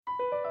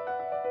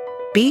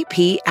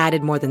BP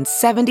added more than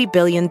 $70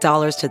 billion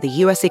to the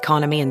U.S.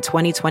 economy in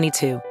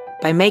 2022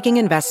 by making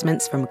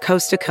investments from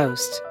coast to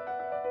coast.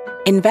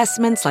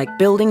 Investments like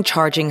building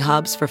charging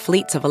hubs for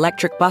fleets of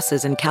electric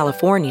buses in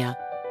California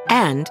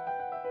and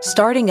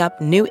starting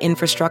up new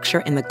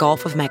infrastructure in the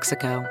Gulf of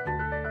Mexico.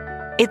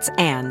 It's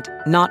and,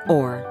 not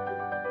or.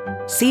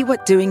 See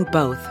what doing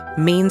both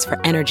means for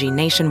energy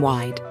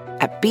nationwide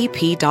at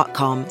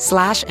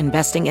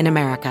bp.com/investing in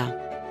America.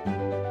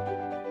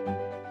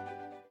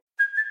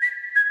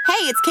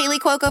 Hey, it's Kaylee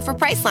Cuoco for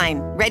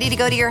Priceline. Ready to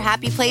go to your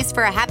happy place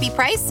for a happy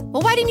price?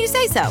 Well, why didn't you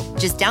say so?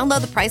 Just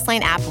download the Priceline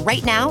app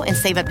right now and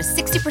save up to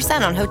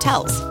 60% on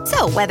hotels.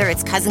 So whether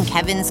it's Cousin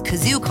Kevin's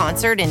Kazoo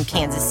Concert in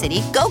Kansas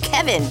City, go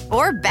Kevin,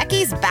 or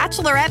Becky's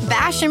Bachelorette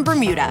Bash in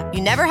Bermuda,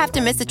 you never have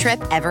to miss a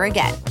trip ever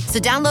again. So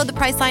download the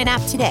Priceline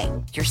app today.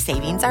 Your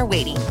savings are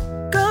waiting.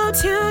 Go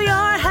to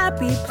your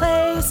happy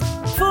place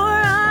for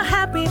a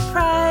happy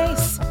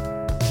price.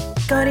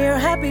 Go to your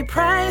happy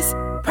price,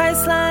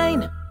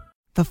 Priceline.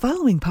 The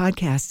following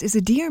podcast is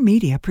a Dear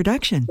Media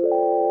production.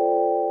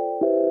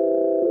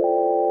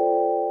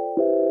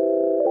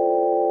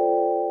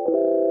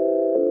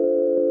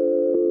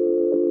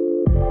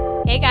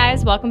 Hey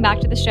guys, welcome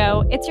back to the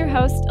show. It's your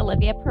host,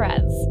 Olivia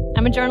Perez.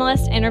 I'm a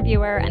journalist,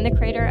 interviewer, and the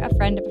creator of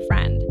Friend of a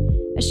Friend,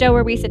 a show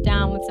where we sit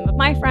down with some of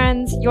my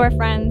friends, your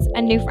friends,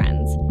 and new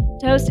friends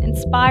to host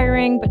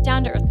inspiring but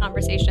down-to-earth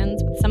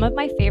conversations with some of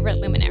my favorite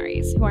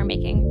luminaries who are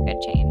making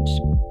good change.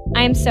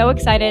 I am so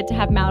excited to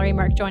have Mallory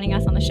Merk joining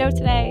us on the show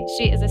today.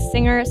 She is a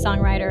singer,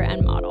 songwriter,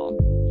 and model.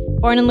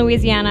 Born in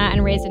Louisiana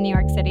and raised in New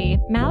York City,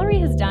 Mallory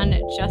has done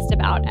just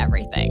about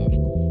everything.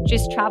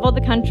 She's traveled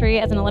the country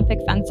as an Olympic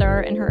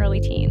fencer in her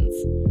early teens.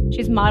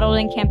 She's modeled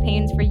in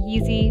campaigns for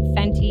Yeezy,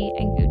 Fenty,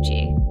 and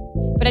Gucci.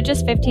 But at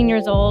just 15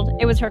 years old,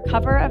 it was her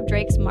cover of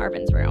Drake's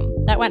Marvin's Room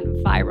that went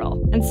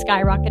viral and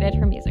skyrocketed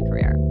her music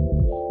career.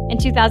 In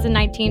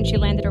 2019, she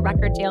landed a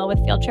record deal with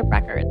Field Trip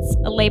Records,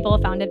 a label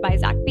founded by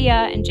Zach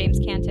Bia and James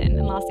Canton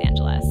in Los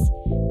Angeles,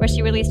 where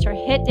she released her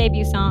hit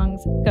debut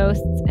songs,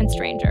 Ghosts and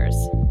Strangers,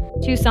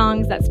 two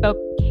songs that spoke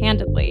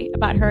candidly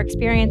about her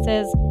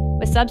experiences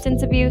with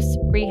substance abuse,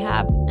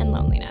 rehab, and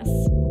loneliness.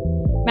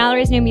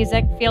 Mallory's new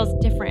music feels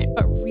different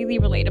but really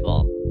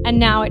relatable, and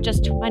now at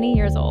just 20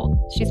 years old,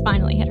 she's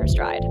finally hit her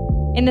stride.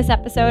 In this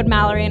episode,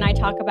 Mallory and I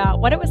talk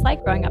about what it was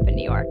like growing up in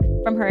New York,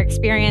 from her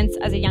experience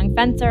as a young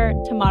fencer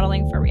to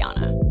modeling for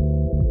Rihanna.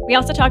 We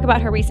also talk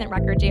about her recent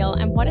record deal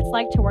and what it's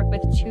like to work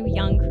with two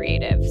young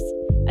creatives,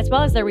 as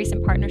well as their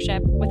recent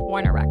partnership with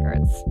Warner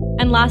Records.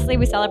 And lastly,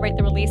 we celebrate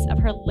the release of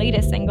her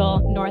latest single,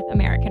 North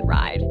American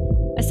Ride,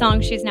 a song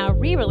she's now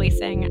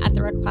re-releasing at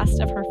the request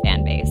of her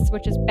fan base,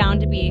 which is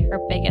bound to be her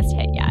biggest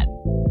hit yet.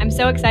 I'm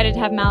so excited to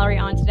have Mallory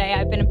on today.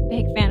 I've been a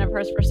big fan of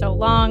hers for so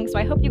long, so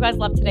I hope you guys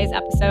love today's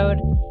episode.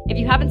 If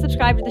you haven't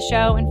subscribed to the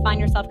show and find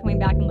yourself coming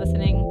back and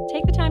listening,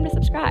 take the time to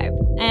subscribe.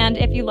 And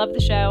if you love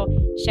the show,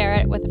 share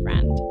it with a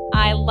friend.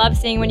 I love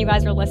seeing when you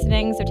guys are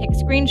listening, so take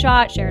a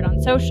screenshot, share it on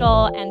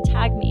social, and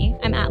tag me.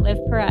 I'm at Liv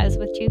Perez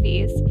with 2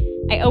 V's.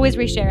 I always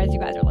reshare as you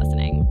guys are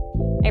listening.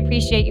 I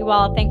appreciate you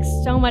all. Thanks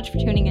so much for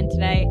tuning in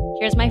today.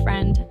 Here's my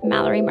friend,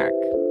 Mallory Merk.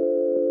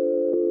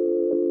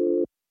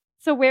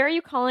 So where are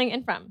you calling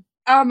in from?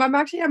 I'm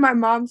actually at my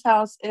mom's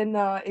house in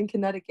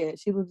Connecticut.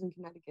 She lives in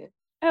Connecticut.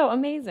 Oh,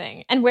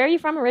 amazing. And where are you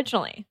from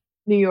originally?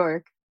 New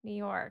York. New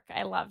York.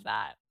 I love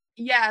that.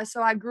 Yeah,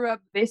 so I grew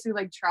up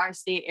basically like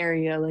tri-state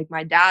area. Like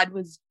my dad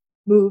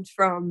moved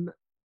to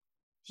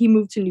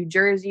New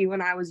Jersey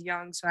when I was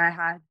young, so I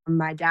had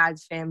my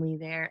dad's family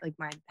there, like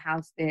my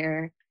house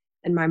there.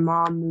 And my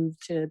mom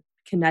moved to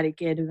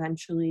Connecticut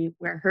eventually,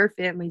 where her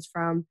family's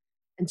from.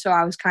 And so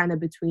I was kind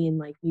of between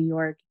like New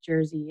York,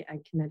 Jersey,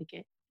 and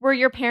Connecticut. Were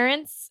your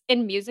parents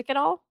in music at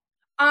all?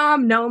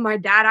 No, my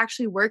dad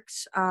actually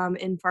works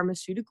in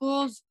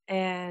pharmaceuticals,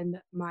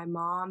 and my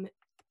mom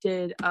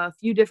did a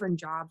few different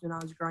jobs when I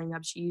was growing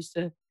up. She used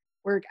to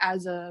work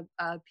as a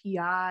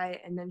PI,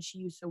 and then she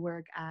used to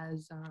work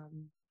as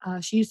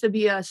she used to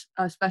be a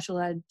special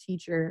ed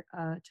teacher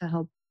to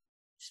help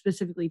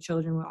specifically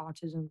children with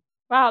autism.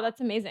 Wow, that's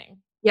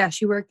amazing. Yeah,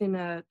 she worked in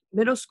a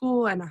middle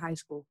school and a high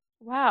school.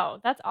 Wow,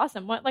 that's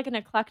awesome. What like an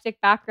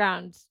eclectic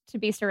background to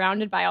be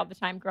surrounded by all the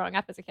time growing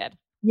up as a kid.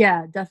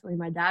 Yeah, definitely.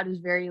 My dad was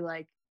very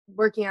like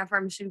working at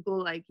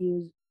pharmaceutical, like he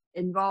was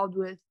involved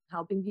with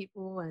helping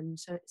people, and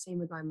same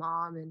with my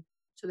mom. And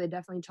so they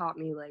definitely taught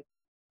me like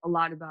a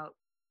lot about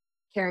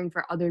caring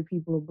for other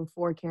people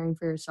before caring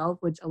for yourself,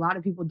 which a lot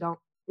of people don't.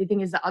 They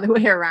think is the other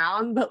way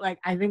around, but like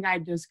I think I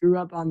just grew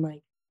up on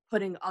like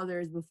putting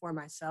others before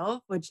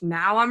myself, which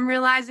now I'm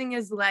realizing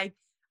is like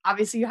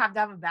obviously you have to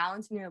have a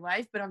balance in your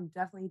life, but I'm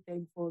definitely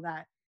thankful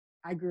that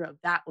I grew up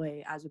that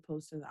way as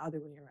opposed to the other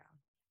way around.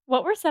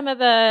 What were some of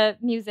the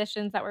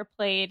musicians that were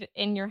played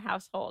in your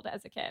household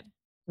as a kid?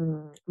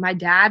 My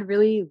dad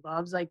really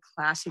loves like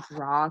classic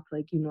rock,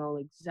 like, you know,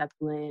 like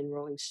Zeppelin,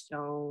 Rolling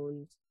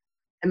Stones.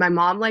 And my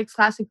mom likes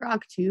classic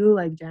rock too,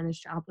 like Janis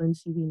Joplin,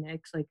 Stevie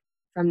Nicks, like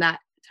from that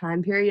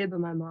time period.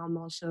 But my mom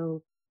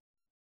also,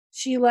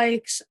 she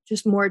likes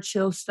just more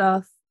chill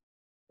stuff,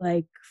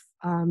 like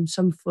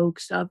some folk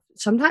stuff.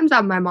 Sometimes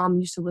my mom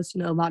used to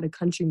listen to a lot of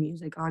country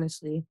music,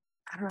 honestly.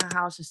 I don't know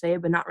how else to say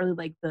it, but not really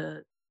like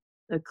the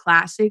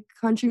classic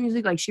country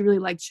music. Like she really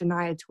liked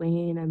Shania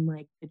Twain and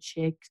like the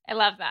Chicks, I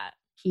love that.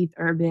 Keith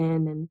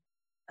Urban, and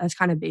that's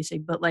kind of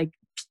basic, but like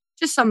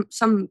just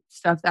some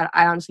stuff that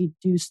I honestly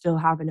do still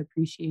have an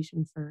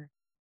appreciation for,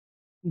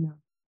 you know,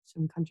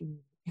 some country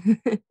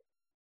music.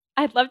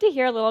 I'd love to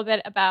hear a little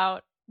bit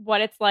about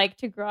what it's like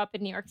to grow up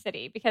in New York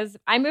City because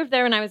I moved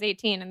there when I was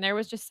 18 and there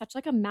was just such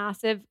like a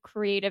massive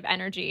creative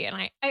energy. And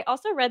I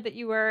also read that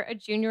you were a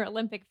junior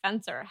Olympic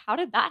fencer. How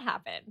did that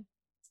happen?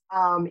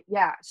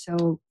 Yeah,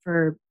 so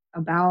for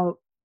about,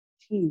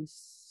 geez,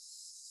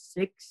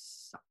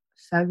 6,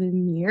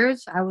 7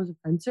 years, I was a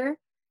fencer,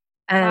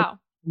 and Wow.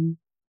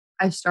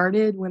 I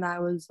started when I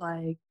was,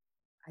 like,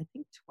 I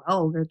think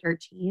 12 or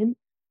 13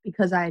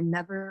 because I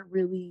never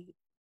really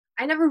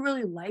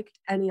liked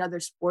any other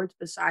sports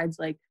besides,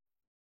 like,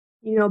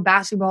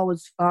 basketball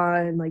was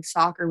fun, like,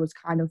 soccer was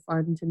kind of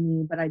fun to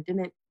me, but I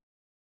didn't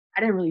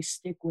really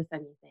stick with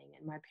anything,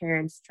 and my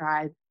parents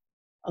tried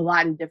a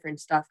lot of different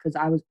stuff because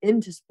I was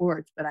into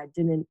sports, but I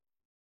didn't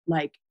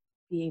like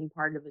being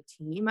part of a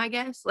team, I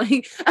guess.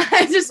 Like,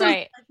 I just was,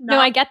 Right. like, No,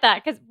 not I get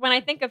that because when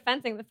I think of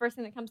fencing, the first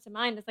thing that comes to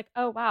mind is like,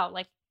 oh, wow,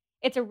 like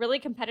it's a really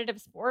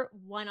competitive sport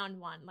one on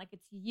one. Like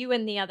it's you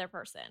and the other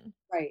person.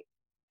 right.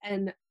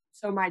 And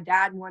so my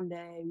dad one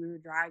day, we were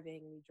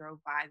driving, we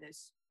drove by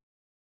this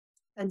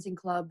fencing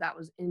club that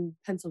was in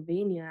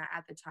Pennsylvania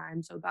at the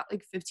time, so about,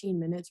 like, 15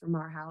 minutes from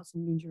our house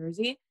in New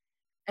Jersey,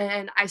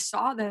 and I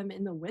saw them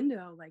in the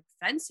window, like,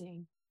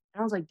 fencing, and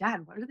I was like,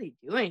 "Dad, what are they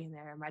doing in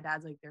there?" And my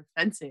dad's like, "They're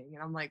fencing,"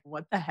 and I'm like,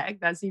 "What the heck?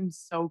 That seems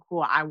so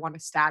cool. I wanna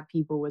stab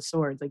people with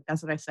swords." Like,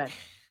 that's what I said.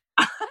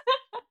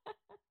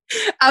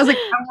 I was like,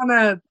 "I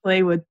wanna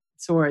play with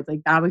swords,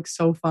 like, that looks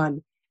so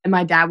fun." And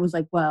my dad was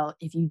like, "Well,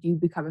 if you do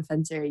become a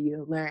fencer,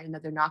 you'll learn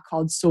that they're not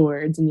called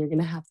swords, and you're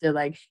gonna have to,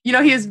 like," he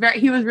was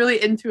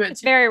really into it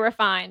It's too. very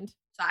refined.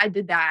 So I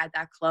did that at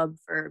that club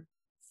for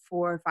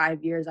 4 or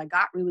 5 years. I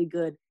got really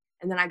good,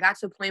 and then I got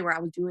to a point where I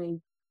was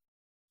doing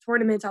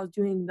tournaments, I was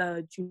doing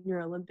the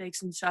Junior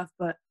Olympics and stuff,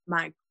 but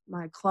my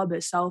club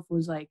itself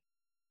was like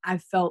I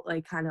felt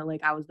like kinda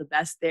like I was the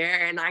best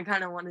there, and I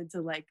kinda wanted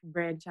to, like,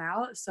 branch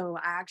out, so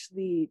I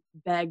actually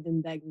begged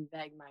and begged and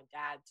begged my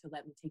dad to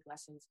let me take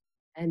lessons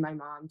and my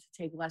mom to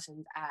take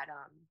lessons at,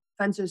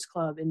 Fencers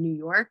Club in New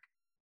York,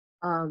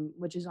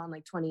 which is on,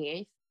 like,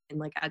 28th, and,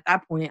 like, at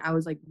that point, I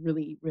was, like,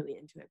 really, really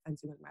into it.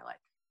 Fencing was my life.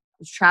 I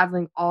was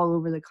traveling all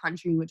over the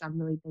country, which I'm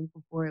really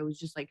thankful for. It was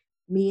just, like,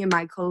 me and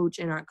my coach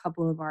and a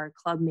couple of our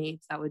club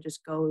mates that would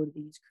just go to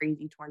these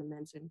crazy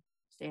tournaments and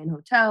stay in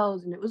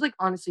hotels, and it was, like,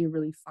 honestly a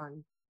really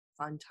fun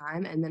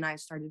time, and then I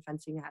started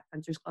fencing at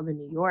Fencers Club in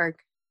New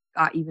York,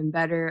 got even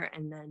better,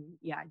 and then,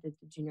 yeah, I did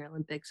the Junior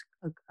Olympics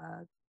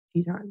a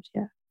few times,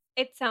 yeah.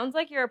 It sounds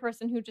like you're a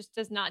person who just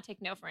does not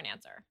take no for an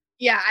answer.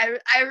 Yeah,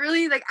 I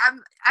really, like,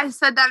 I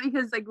said that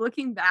because, like,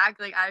 looking back,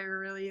 like, I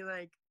really,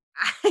 like,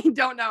 I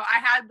don't know, I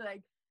had,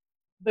 like,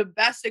 the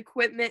best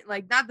equipment,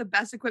 like, not the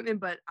best equipment,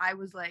 but I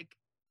was, like,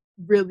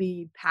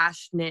 really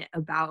passionate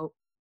about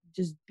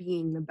just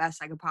being the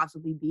best I could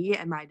possibly be,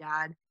 and my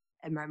dad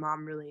and my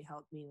mom really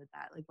helped me with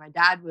that. Like, my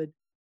dad would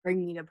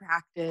bring me to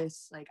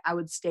practice, like, I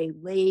would stay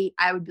late,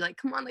 I would be like,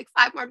 "Come on, like,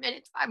 5 more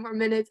minutes, 5 more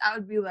minutes." I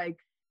would be, like,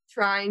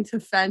 trying to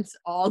fence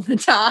all the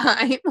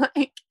time,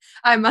 like,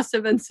 I must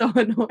have been so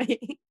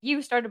annoying.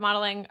 You started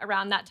modeling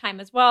around that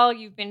time as well.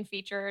 You've been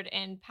featured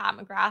in Pat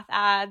McGrath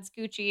ads,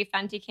 Gucci,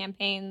 Fenty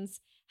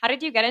campaigns. How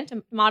did you get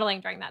into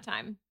modeling during that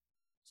time?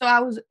 So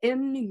I was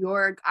in New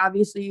York,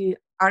 obviously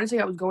honestly,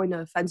 I was going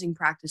to fencing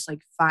practice,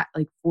 like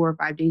 4 or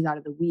 5 days out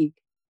of the week,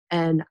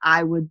 and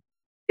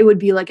it would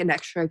be, like, an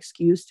extra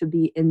excuse to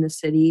be in the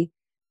city,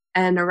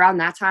 and around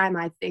that time,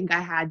 I think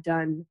I had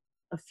done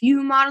a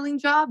few modeling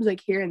jobs,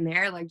 like, here and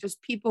there, like,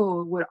 just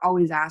people would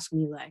always ask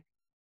me, like,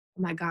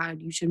 "Oh my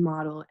god, you should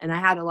model," and I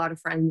had a lot of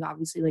friends,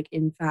 obviously, like,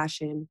 in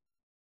fashion,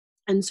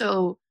 and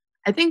so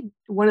I think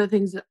one of the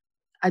things that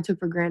I took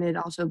for granted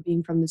also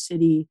being from the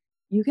city,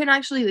 you can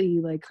actually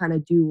like kind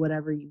of do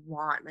whatever you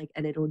want, like,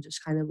 and it'll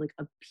just kind of like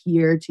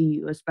appear to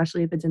you,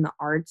 especially if it's in the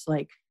arts.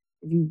 Like,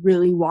 if you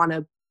really want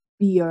to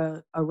be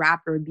a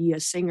rapper, be a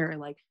singer,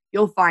 like,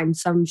 you'll find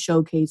some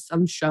showcase,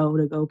 some show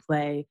to go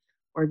play.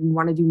 Or if you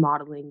want to do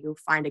modeling, you'll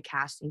find a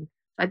casting.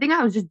 So I think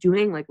I was just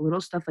doing like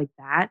little stuff like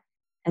that.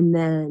 And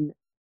then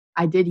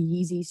I did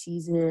Yeezy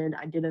season.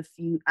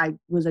 I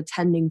was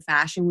attending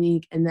Fashion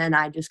Week, and then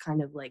I just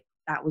kind of like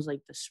that was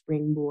like the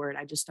springboard.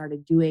 I just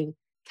started doing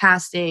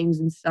castings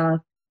and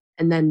stuff.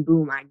 And then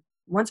boom, I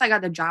once I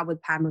got the job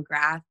with Pat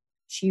McGrath,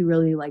 she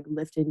really like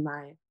lifted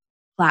my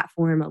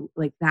platform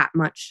like that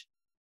much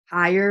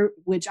higher,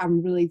 which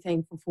I'm really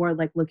thankful for.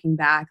 Like, looking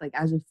back, like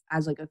as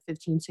like a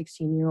 15,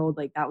 16-year old,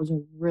 like that was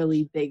a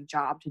really big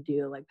job to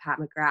do, like Pat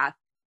McGrath.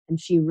 And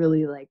she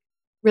really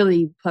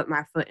really put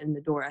my foot in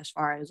the door as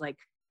far as like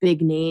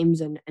big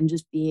names and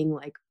just being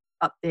like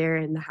up there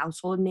in the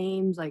household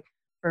names, like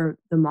for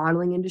the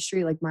modeling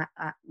industry. Like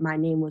my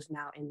name was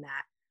now in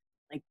that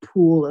like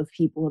pool of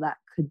people that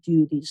could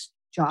do these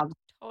jobs.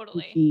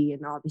 Totally. Gucci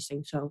and all these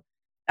things. So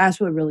that's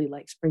what really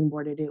like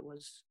springboarded it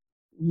was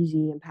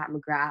Yeezy and Pat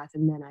McGrath.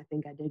 And then I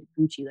think I did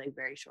Gucci like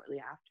very shortly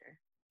after.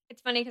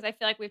 It's funny because I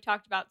feel like we've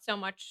talked about so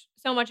much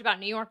about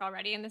New York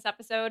already in this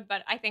episode,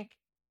 but I think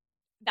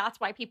that's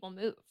why people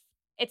move.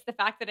 It's the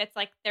fact that it's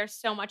like there's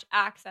so much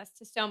access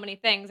to so many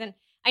things. And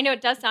I know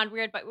it does sound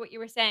weird, but what you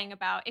were saying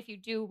about if you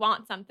do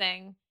want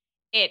something,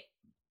 it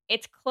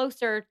it's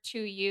closer to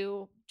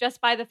you just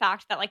by the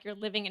fact that like you're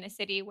living in a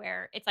city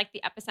where it's like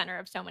the epicenter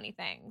of so many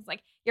things.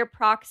 Like you're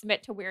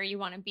proximate to where you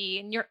want to be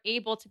and you're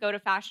able to go to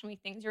fashion week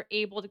things, you're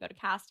able to go to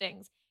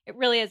castings. It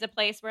really is a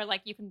place where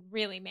like you can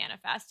really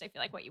manifest, I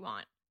feel like, what you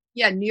want.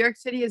 Yeah, New York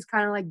City is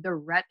kind of like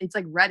it's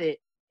like Reddit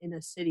in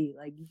a city.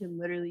 Like you can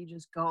literally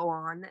just go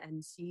on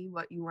and see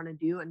what you want to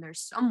do, and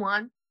there's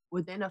someone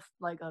within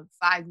like a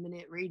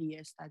 5-minute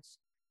radius that's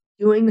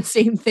doing the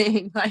same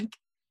thing. Like,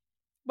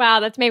 Wow,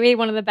 that's maybe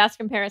one of the best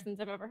comparisons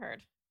I've ever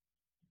heard.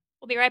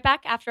 We'll be right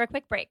back after a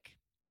quick break.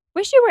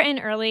 Wish you were in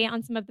early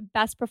on some of the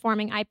best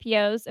performing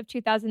IPOs of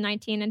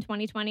 2019 and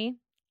 2020?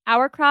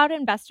 Our Crowd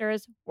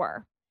investors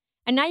were.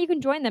 And now you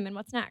can join them in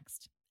what's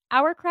next.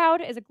 Our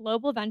Crowd is a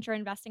global venture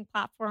investing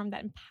platform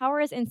that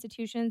empowers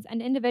institutions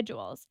and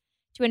individuals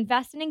to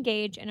invest and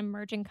engage in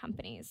emerging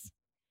companies.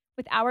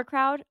 With Our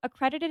Crowd,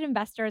 accredited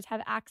investors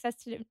have access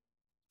to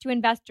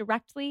invest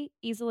directly,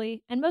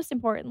 easily, and most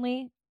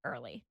importantly,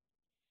 early.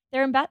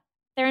 Their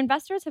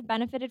investors have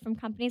benefited from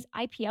companies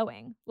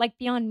IPOing, like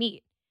Beyond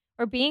Meat,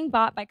 or being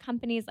bought by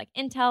companies like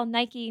Intel,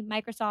 Nike,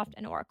 Microsoft,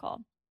 and Oracle.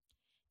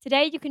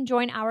 Today, you can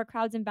join Our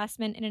Crowd's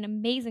investment in an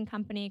amazing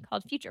company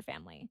called Future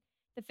Family,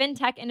 the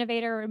fintech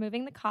innovator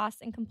removing the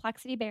costs and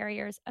complexity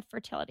barriers of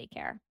fertility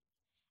care.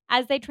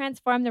 As they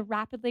transform the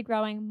rapidly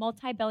growing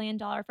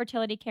multi-billion-dollar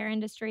fertility care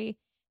industry,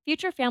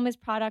 Future Family's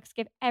products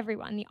give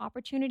everyone the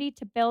opportunity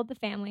to build the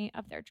family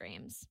of their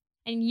dreams.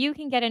 And you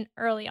can get in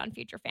early on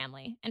Future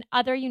Family and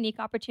other unique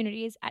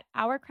opportunities at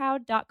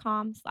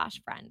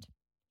ourcrowd.com/friend.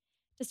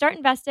 To start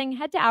investing,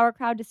 head to Our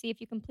Crowd to see if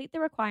you complete the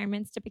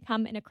requirements to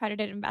become an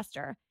accredited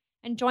investor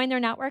and join their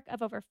network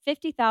of over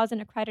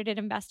 50,000 accredited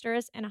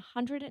investors in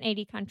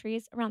 180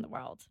 countries around the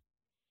world.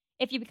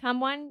 If you become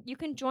one, you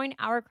can join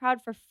Our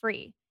Crowd for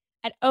free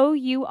at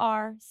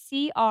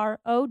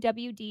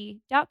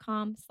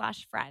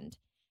ourcrowd.com/friend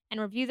and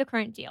review the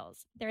current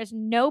deals. There is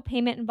no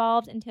payment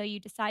involved until you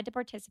decide to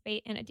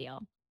participate in a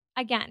deal.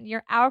 Again,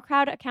 your Our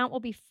Crowd account will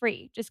be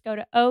free. Just go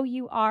to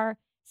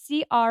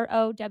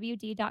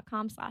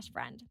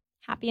ourcrowd.com/friend.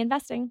 Happy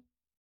investing.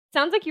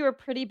 Sounds like you were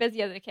pretty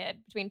busy as a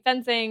kid between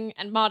fencing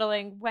and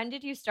modeling. When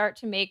did you start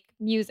to make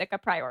music a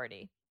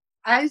priority?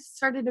 I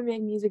started to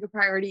make music a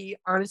priority,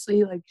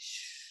 honestly, like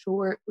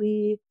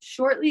shortly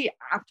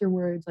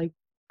afterwards. Like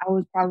I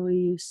was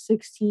probably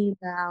 16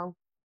 now.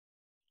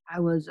 I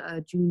was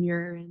a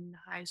junior in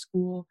high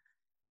school.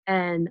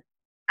 And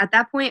at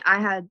that point, I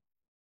had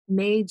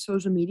made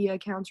social media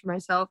accounts for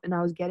myself and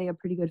I was getting a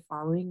pretty good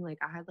following. Like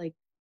I had like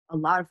a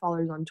lot of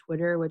followers on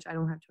Twitter, which I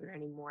don't have Twitter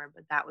anymore,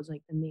 but that was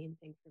like the main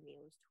thing for me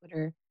was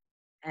Twitter.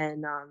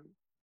 And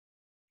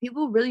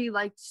people really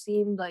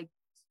seemed like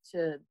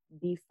to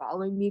be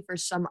following me for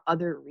some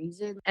other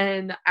reason.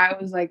 And I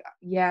was like,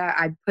 yeah,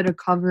 I put a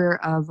cover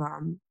of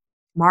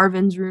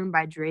Marvin's Room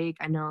by Drake.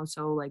 I know,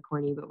 so like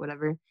corny, but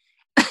whatever.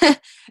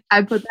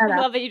 I put that I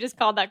out. love that you just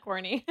called that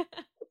corny.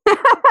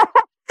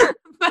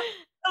 But,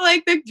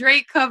 like the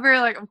Drake cover,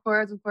 like of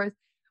course,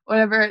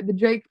 whatever. The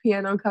Drake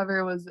piano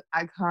cover was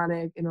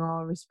iconic in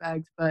all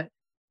respects, but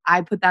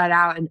I put that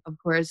out, and of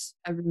course,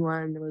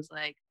 everyone was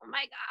like, "Oh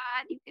my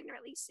god, you can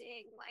really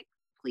sing! Like,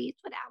 please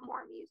put out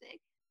more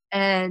music."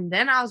 And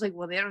then I was like,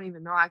 "Well, they don't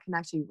even know I can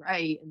actually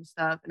write and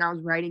stuff." And I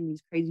was writing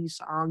these crazy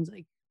songs,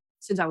 like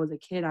since I was a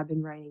kid, I've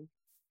been writing,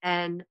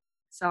 and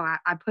so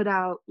I put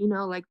out,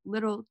 like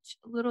little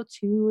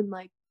tune,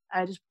 like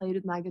I just played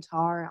with my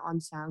guitar on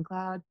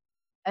SoundCloud,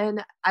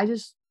 and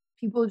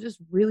people just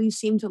really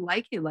seemed to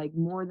like it, like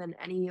more than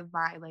any of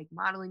my like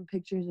modeling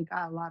pictures. It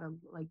got a lot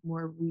of like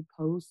more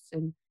reposts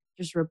and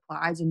just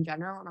replies in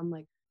general. And I'm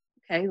like,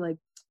 okay, like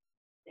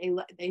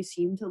they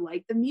seem to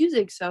like the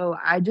music. So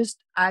I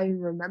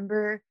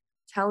remember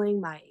telling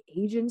my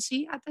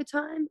agency at the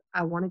time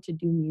I wanted to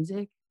do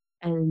music,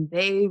 and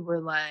they were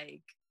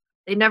like,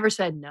 they never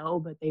said no,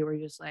 but they were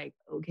just like,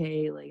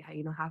 okay, like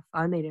have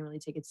fun. They didn't really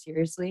take it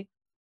seriously.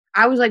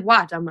 I was like,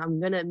 watch, I'm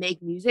gonna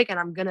make music and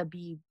I'm gonna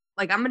be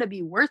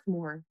worth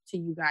more to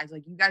you guys.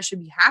 Like you guys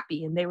should be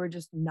happy. And they were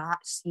just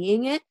not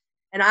seeing it.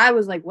 And I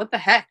was like, what the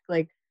heck?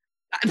 Like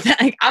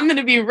I'm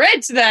gonna be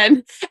rich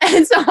then.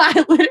 And so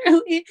I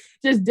literally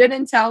just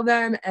didn't tell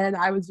them, and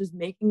I was just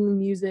making the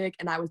music,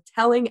 and I was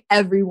telling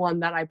everyone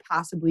that I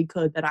possibly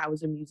could that I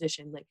was a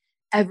musician. Like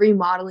every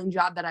modeling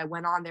job that I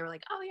went on, they were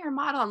like, oh, you're a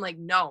model. I'm like,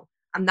 no,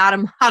 I'm not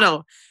a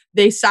model.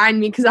 They signed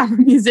me because I'm a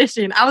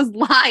musician. I was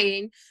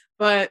lying,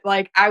 but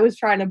like I was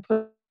trying to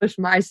push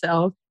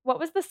myself. What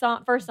was the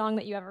first song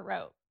that you ever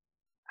wrote?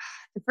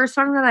 The first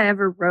song that I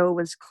ever wrote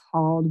was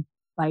called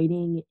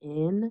Biting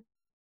In,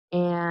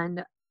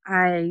 and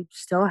I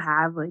still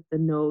have like the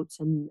notes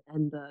and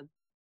the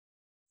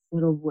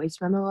little voice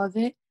memo of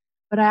it.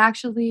 But I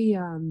actually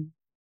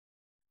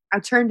I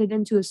turned it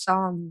into a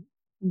song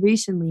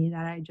recently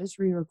that I just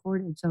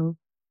re-recorded, so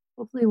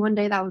hopefully one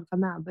day that would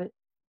come out. But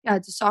yeah,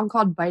 it's a song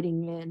called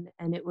Biting In,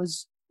 and it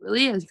was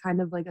really a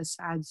kind of like a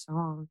sad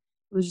song.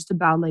 It was just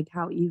about like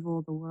how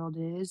evil the world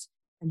is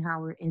and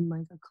how we're in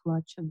like a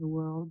clutch of the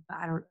world. But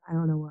I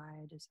don't know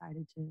why I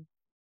decided to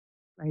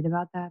write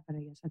about that, but I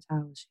guess that's how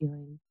I was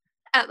feeling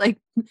at like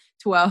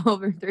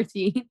 12 or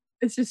 13.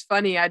 It's just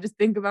funny. I just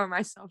think about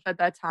myself at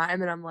that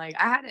time and I'm like,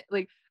 I had it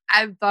like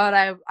I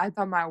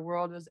thought my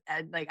world was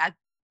like I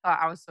thought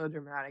I was so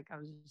dramatic. I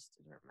was just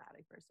a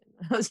dramatic person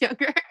when I was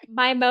younger.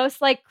 My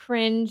most like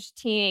cringe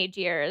teenage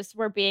years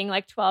were being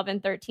like 12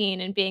 and 13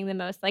 and being the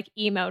most like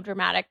emo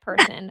dramatic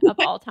person of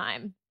all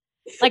time.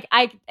 Like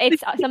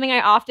it's something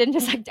I often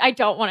just like I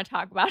don't want to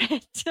talk about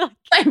it.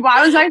 Like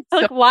why was I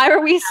so like why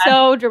were we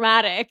so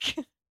dramatic?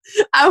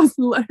 I was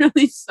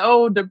literally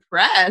so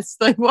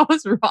depressed. Like what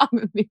was wrong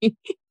with me?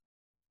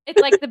 It's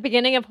like the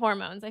beginning of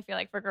hormones, I feel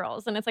like, for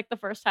girls, and it's like the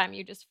first time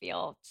you just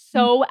feel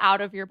so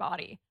out of your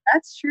body.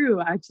 That's true,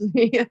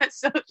 actually.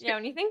 That's so true. Yeah,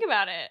 when you think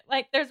about it,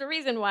 like there's a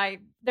reason why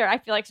I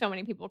feel like so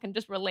many people can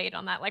just relate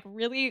on that like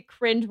really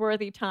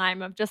cringeworthy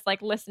time of just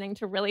like listening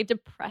to really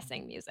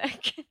depressing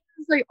music.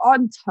 It's like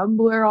on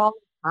Tumblr all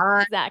the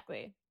time.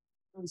 Exactly.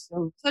 It was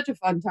such a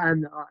fun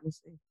time though,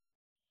 honestly.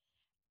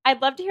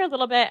 I'd love to hear a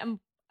little bit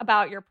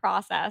about your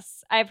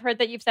process. I've heard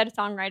that you've said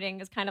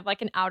songwriting is kind of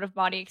like an out of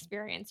body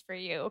experience for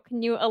you.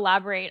 Can you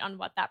elaborate on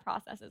what that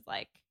process is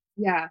like?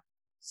 Yeah.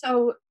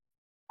 So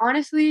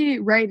honestly,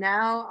 right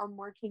now I'm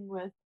working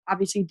with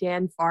obviously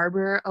Dan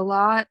Farber a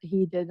lot.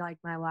 He did like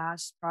my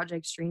last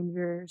project,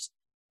 Strangers.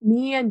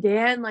 Me and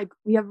Dan, like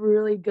we have a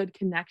really good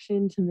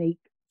connection to make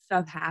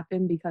stuff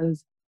happen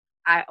because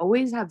I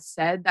always have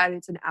said that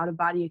it's an out of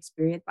body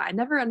experience, but I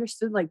never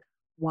understood like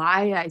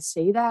why I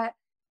say that.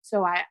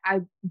 So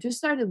I just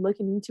started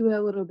looking into it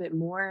a little bit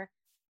more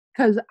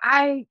because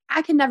I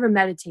can never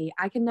meditate.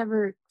 I can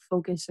never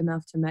focus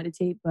enough to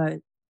meditate, but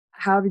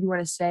however you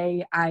want to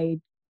say, I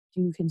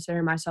do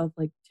consider myself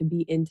like to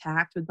be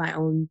intact with my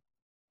own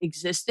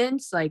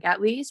existence, like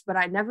at least, but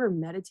I never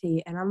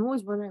meditate. And I'm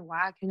always wondering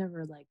why I can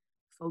never like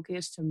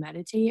focus to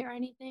meditate or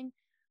anything.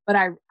 But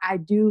I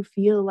do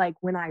feel like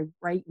when I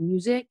write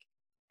music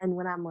and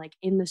when I'm like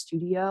in the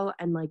studio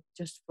and like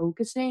just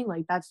focusing,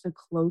 like that's the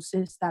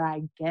closest that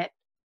I get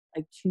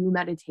like to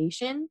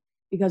meditation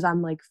because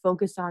I'm like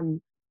focused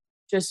on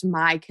just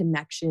my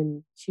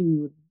connection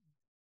to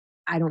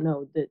I don't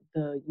know,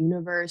 the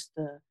universe,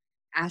 the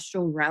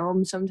astral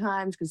realm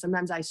sometimes, because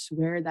sometimes I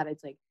swear that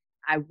it's like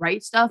I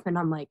write stuff and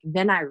I'm like,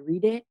 then I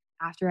read it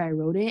after I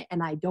wrote it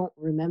and I don't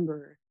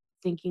remember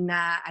thinking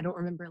that. I don't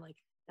remember like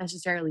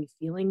necessarily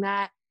feeling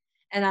that.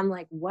 And I'm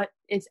like, what?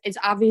 It's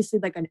obviously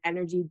like an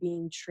energy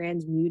being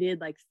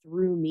transmuted like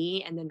through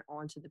me and then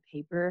onto the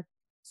paper.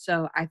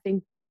 So I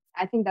think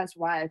that's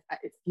why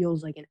it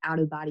feels like an out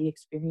of body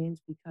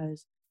experience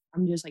because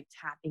I'm just like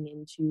tapping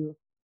into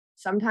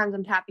sometimes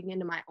I'm tapping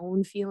into my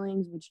own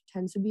feelings, which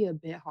tends to be a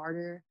bit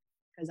harder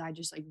because I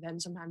just like then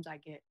sometimes I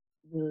get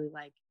really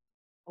like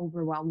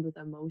overwhelmed with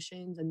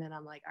emotions and then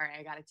I'm like, all right,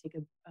 I got to take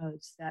a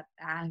step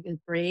back, a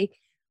break.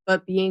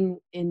 But being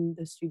in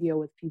the studio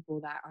with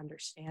people that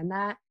understand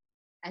that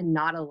and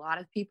not a lot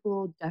of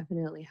people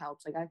definitely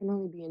helps. Like I can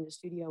only be in the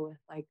studio with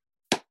like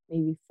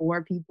maybe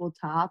 4 people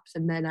tops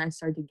and then I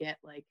start to get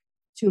like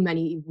too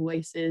many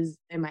voices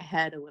in my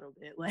head a little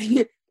bit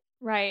like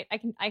Right. I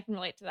can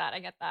relate to that. I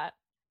get that.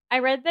 I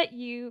read that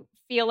you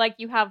feel like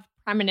you have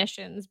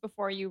premonitions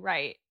before you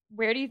write.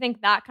 Where do you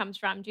think that comes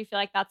from? Do you feel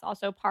like that's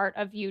also part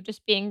of you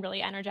just being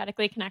really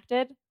energetically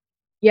connected?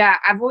 yeah,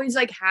 I've always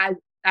like had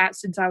that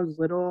since I was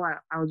little.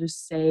 I'll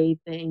just say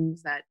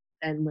things that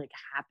then like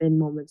happen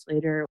moments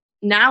later.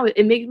 Now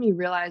it makes me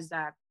realize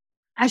that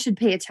I should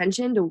pay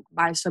attention to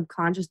my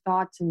subconscious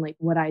thoughts and like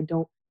what I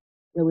don't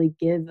really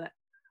give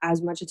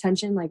as much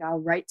attention. Like I'll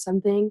write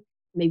something,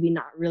 maybe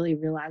not really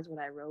realize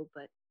what I wrote,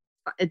 but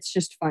it's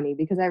just funny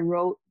because I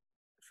wrote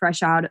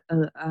fresh out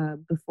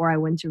before I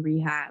went to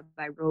rehab.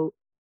 I wrote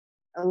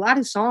a lot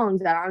of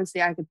songs that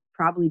honestly I could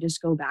probably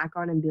just go back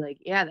on and be like,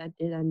 yeah, that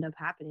did end up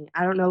happening.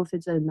 I don't know if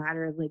it's a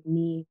matter of like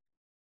me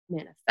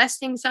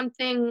manifesting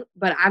something,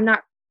 but I'm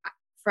not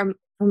from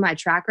my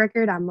track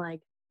record, I'm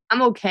like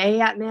I'm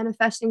okay at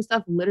manifesting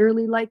stuff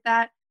literally like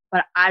that,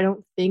 but I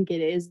don't think it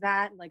is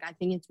that. Like I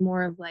think it's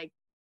more of like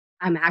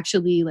I'm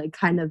actually like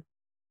kind of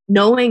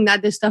knowing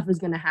that this stuff is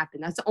going to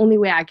happen. That's the only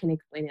way I can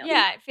explain it.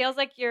 Yeah, it feels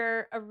like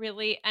you're a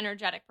really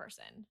energetic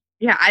person.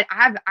 Yeah,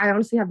 I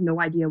honestly have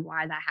no idea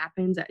why that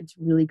happens. It's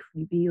really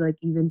creepy. Like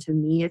even to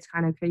me, it's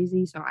kind of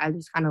crazy. So I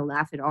just kind of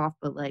laugh it off.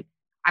 But like,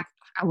 I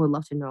would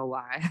love to know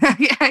why.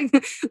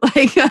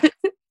 like,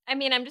 I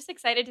mean, I'm just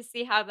excited to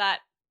see how that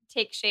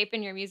takes shape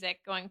in your music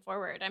going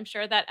forward. I'm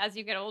sure that as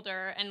you get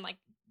older and like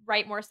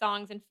write more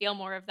songs and feel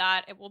more of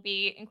that, it will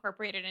be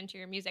incorporated into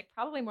your music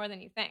probably more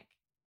than you think.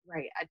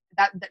 right.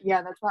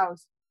 Yeah, that's why I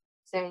was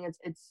saying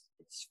it's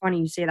funny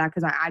you say that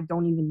because I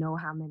don't even know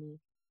how many.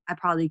 I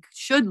probably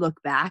should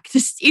look back to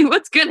see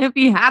what's gonna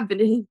be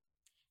happening.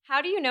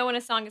 How do you know when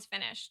a song is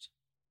finished?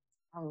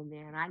 Oh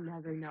man, I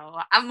never know.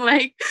 I'm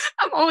like,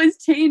 I'm always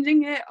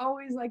changing it,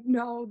 always like,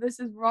 no, this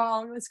is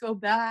wrong. Let's go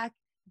back.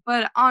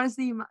 But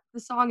honestly, the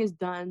song is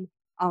done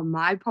on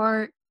my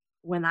part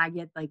when I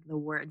get like the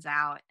words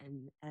out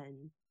and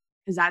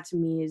because that to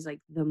me is like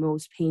the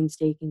most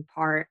painstaking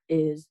part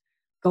is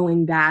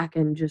going back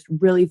and just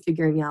really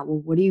figuring out, well,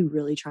 what are you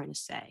really trying to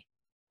say?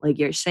 Like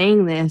you're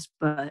saying this,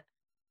 but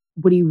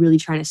what are you really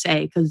trying to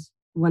say? Because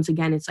once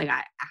again, it's like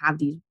I have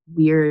these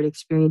weird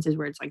experiences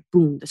where it's like,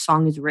 boom, the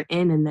song is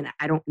written, and then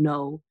I don't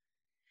know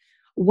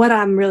what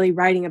I'm really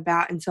writing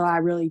about until I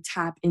really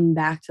tap in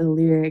back to the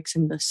lyrics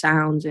and the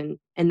sounds, and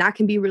that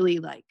can be really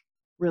like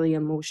really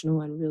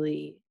emotional and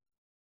really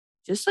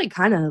just like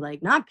kind of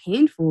like not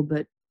painful,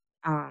 but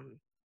um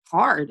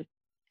hard.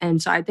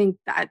 And so I think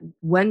that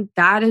when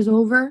that is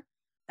over,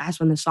 that's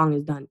when the song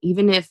is done.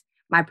 Even if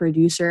my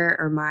producer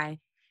or my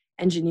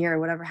engineer or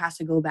whatever has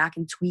to go back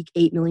and tweak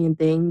 8 million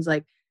things,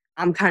 like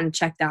I'm kind of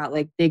checked out.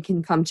 Like they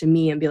can come to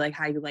me and be like,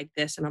 how you like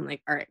this? And I'm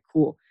like, all right,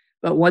 cool.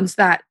 But once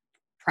that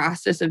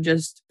process of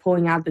just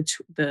pulling out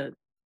the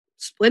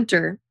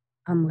splinter,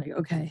 I'm like,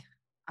 okay,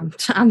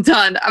 I'm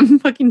done. I'm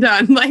fucking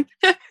done. Like,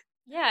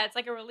 Yeah, it's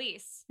like a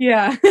release.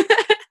 yeah.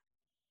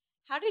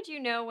 How did you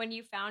know when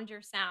you found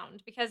your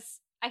sound? Because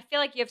I feel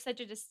like you have such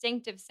a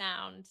distinctive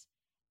sound,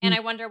 and I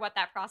wonder what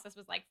that process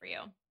was like for you.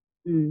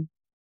 Mm.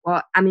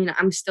 Well, I mean,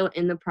 I'm still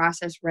in the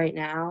process right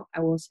now,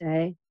 I will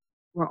say.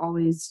 We're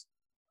always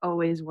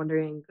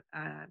wondering,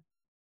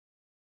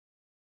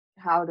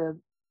 how to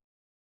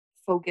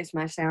focus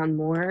my sound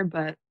more,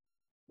 but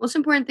most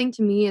important thing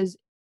to me is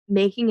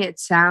making it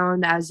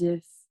sound as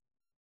if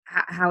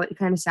how it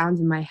kinda sounds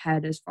in my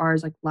head as far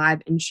as, like,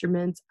 live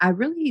instruments. I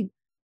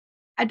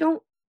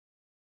don't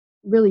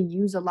really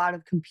use a lot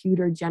of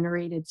computer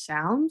generated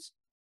sounds.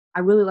 I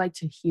really like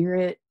to hear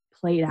it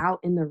played out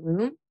in the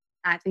room.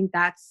 I think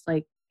that's,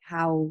 like,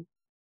 how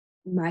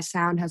my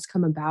sound has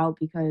come about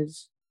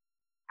because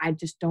I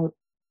just don't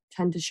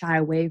tend to shy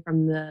away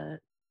from the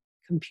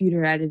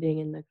computer editing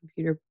and the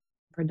computer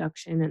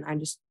production, and I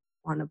just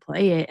wanna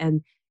play it,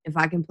 and if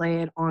I can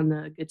play it on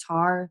the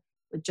guitar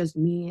with just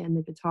me and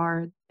the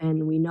guitar,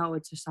 and we know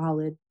it's a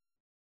solid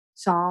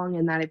song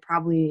and that it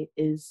probably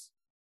is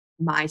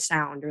my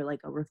sound or,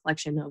 like, a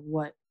reflection of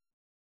what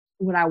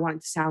I want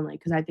it to sound like.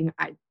 Because I think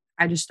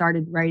I just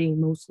started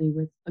writing mostly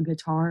with a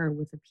guitar or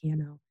with a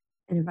piano,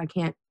 and if I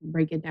can't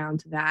break it down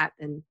to that,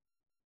 then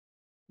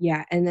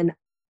yeah, and then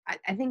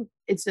I think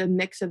it's a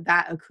mix of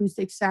that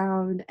acoustic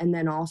sound and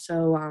then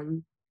also,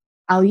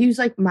 I'll use,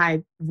 like,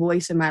 my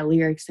voice and my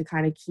lyrics to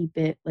kinda keep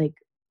it, like,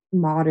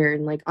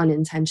 modern, like,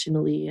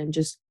 unintentionally and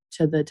just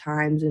to the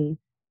times and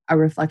a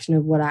reflection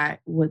of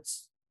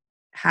what's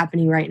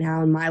happening right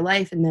now in my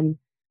life, and then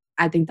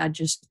I think that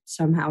just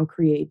somehow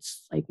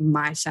creates, like,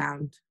 my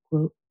sound,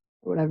 quote,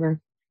 or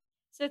whatever.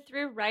 So,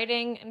 through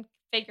writing and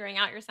figuring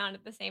out your sound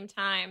at the same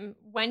time,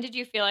 when did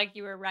you feel like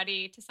you were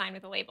ready to sign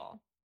with a label?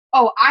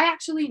 Oh, I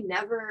actually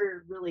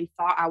never really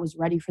thought I was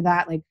ready for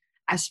that, like,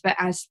 I spent,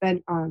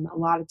 a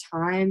lot of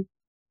time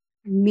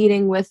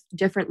meeting with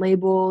different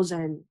labels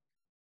and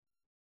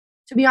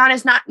to be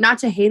honest, not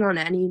to hate on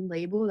any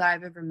label that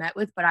I've ever met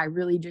with, but I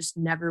really just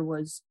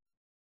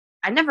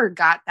I never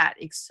got that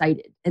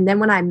excited. And then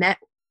when I met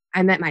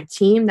my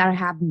team that I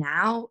have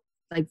now,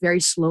 like very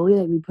slowly,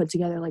 like we put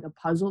together like a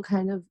puzzle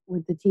kind of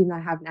with the team that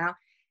I have now.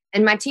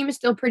 And my team is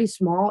still pretty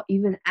small,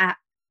 even at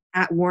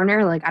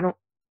Warner. Like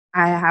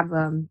I have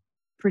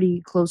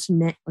pretty close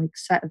knit like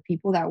set of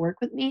people that work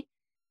with me.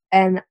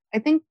 And I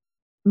think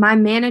my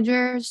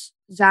managers,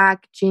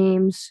 Zach,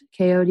 James,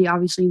 Coyote,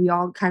 obviously we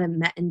all kind of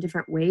met in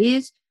different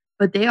ways,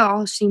 but they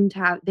all seemed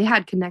to they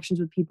had connections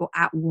with people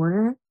at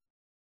Warner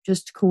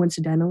just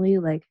coincidentally.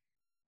 Like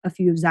a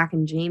few of Zach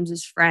and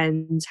James's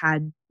friends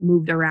had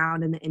moved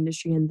around in the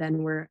industry and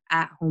then were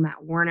at home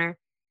at Warner.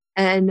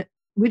 And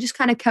we just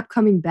kind of kept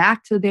coming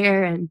back to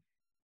there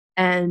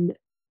and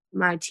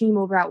my team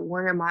over at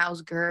Warner,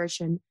 Miles Gersh,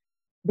 and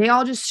they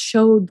all just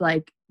showed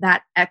like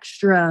that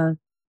extra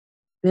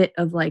bit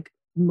of like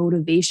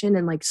motivation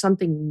and like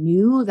something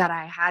new that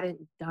I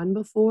hadn't done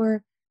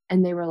before.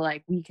 And they were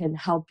like, we can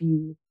help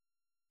you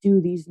do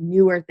these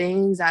newer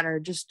things that are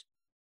just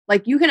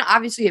like you can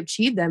obviously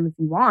achieve them if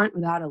you want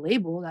without a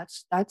label.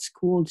 That's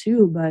cool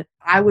too. But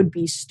I would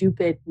be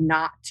stupid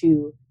not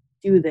to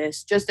do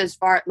this just as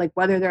far like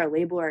whether they're a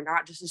label or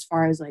not, just as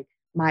far as like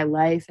my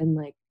life and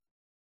like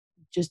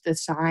just the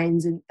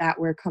signs and that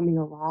were coming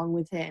along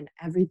with it and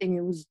everything.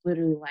 It was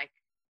literally like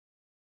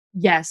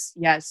yes,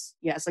 yes,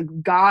 yes.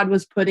 Like God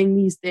was putting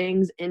these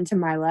things into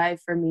my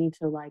life for me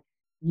to like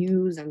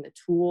use and the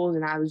tools.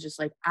 And I was just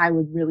like, I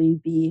would really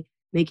be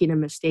making a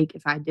mistake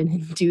if I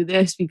didn't do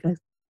this because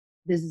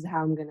this is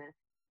how I'm gonna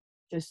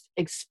just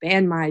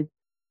expand my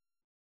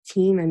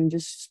team and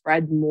just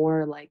spread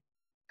more like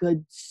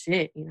good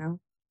shit, you know?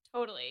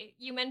 Totally.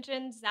 You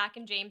mentioned Zach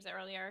and James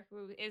earlier,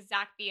 who is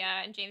Zach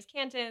Bia and James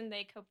Canton.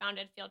 They co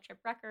founded Field Trip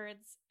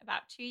Records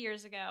about 2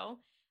 years ago.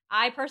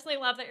 I personally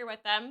love that you're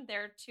with them.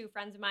 They're two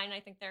friends of mine. I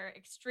think they're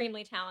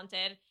extremely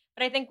talented.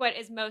 But I think what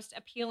is most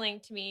appealing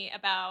to me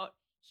about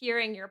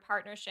hearing your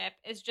partnership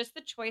is just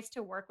the choice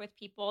to work with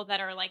people that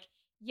are like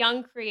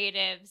young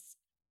creatives,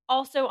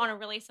 also on a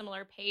really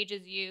similar page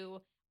as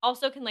you,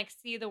 also can like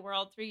see the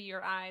world through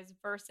your eyes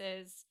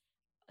versus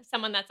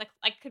someone that's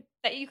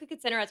that you could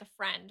consider as a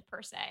friend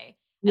per se.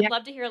 Yeah. I'd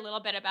love to hear a little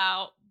bit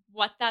about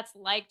what that's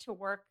like to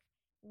work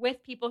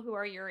with people who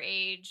are your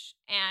age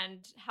and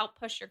help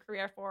push your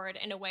career forward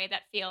in a way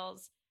that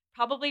feels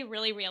probably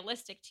really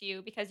realistic to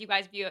you because you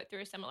guys view it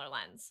through a similar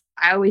lens.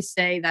 I always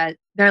say that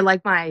they're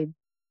like my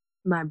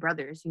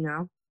brothers, you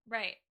know?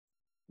 Right.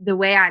 The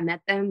way I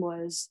met them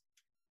was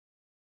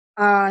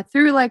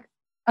through like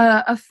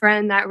a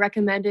friend that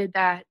recommended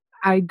that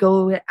I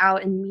go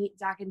out and meet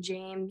Zach and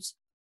James.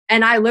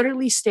 And I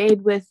literally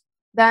stayed with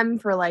them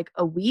for like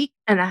a week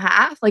and a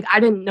half. Like I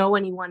didn't know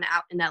anyone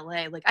out in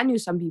LA. Like I knew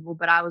some people,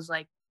 but I was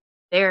like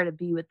there to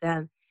be with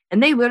them.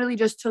 And they literally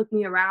just took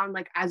me around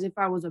like as if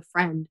I was a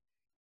friend.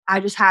 I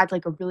just had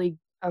like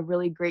a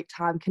really great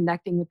time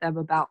connecting with them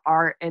about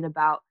art and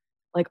about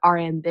like our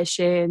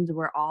ambitions.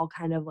 We're all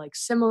kind of like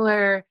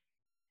similar.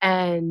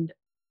 And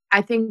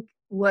I think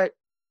what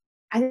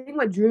I think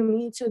what drew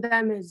me to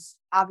them is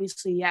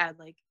obviously, yeah,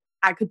 like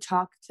I could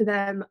talk to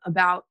them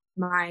about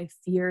my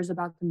fears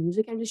about the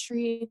music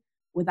industry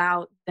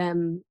without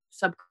them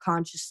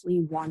subconsciously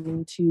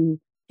wanting to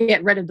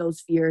get rid of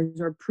those fears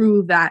or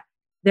prove that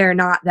they're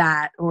not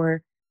that,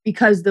 or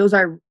because those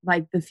are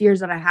like the fears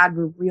that I had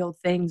were real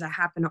things that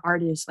happen to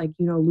artists, like,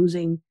 you know,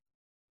 losing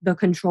the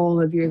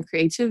control of your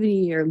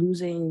creativity or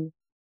losing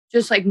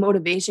just like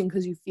motivation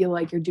because you feel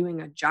like you're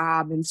doing a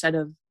job instead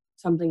of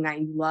something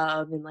that you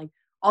love, and like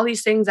all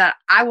these things that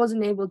I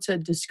wasn't able to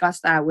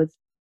discuss that with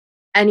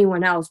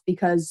anyone else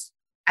because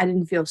I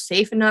didn't feel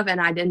safe enough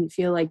and I didn't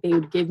feel like they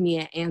would give me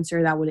an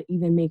answer that would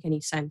even make any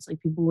sense. Like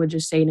people would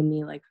just say to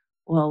me like,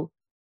 well,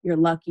 you're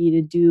lucky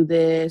to do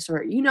this,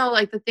 or you know,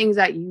 like the things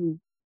that you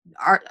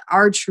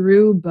are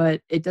true,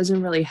 but it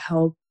doesn't really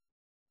help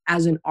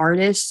as an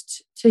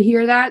artist to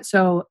hear that.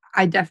 So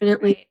I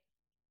definitely Right.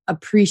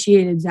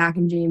 appreciated Zach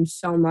and James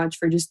so much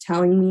for just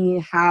telling me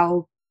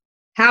how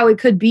it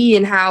could be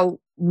and how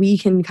we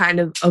can kind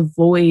of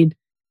avoid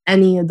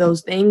any of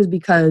those things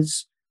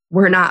because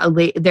we're not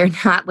they're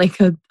not like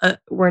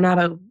we're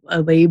not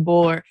a label,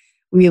 or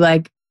we're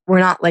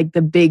not like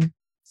the big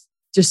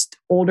just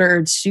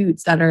older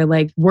suits that are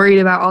like worried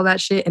about all that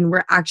shit, and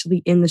we're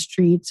actually in the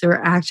streets or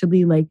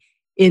actually like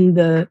in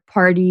the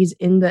parties,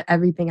 in the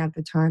everything at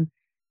the time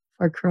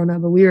for Corona.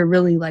 But we were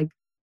really like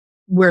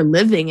we're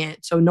living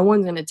it. So no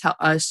one's gonna tell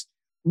us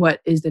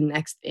what is the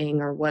next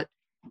thing or what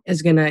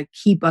is gonna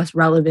keep us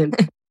relevant.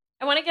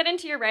 I want to get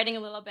into your writing a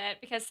little bit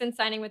because since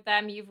signing with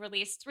them, you've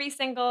released 3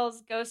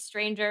 singles, Ghost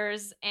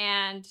Strangers,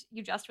 and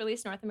you just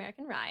released North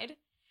American Ride.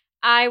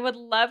 I would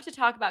love to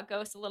talk about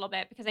Ghost a little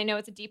bit because I know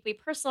it's a deeply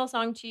personal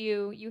song to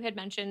you. You had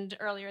mentioned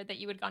earlier that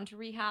you had gone to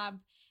rehab.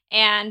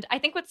 And I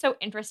think what's so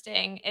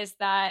interesting is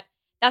that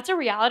that's a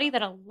reality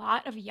that a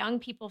lot of young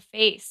people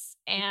face.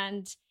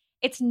 And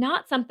it's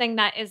not something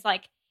that is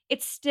like,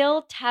 it's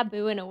still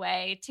taboo in a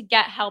way to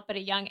get help at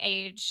a young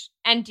age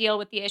and deal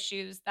with the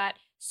issues that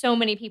so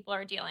many people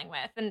are dealing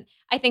with. And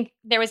I think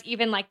there was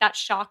even like that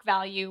shock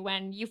value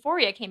when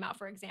Euphoria came out,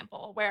 for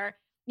example, where,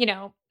 you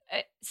know,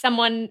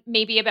 someone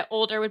maybe a bit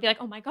older would be like,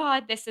 oh my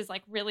God, this is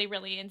like really,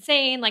 really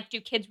insane. Like, do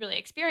kids really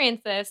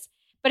experience this?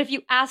 But if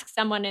you ask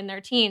someone in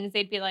their teens,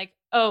 they'd be like,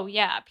 oh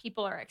yeah,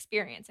 people are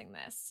experiencing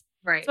this.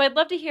 Right. So I'd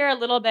love to hear a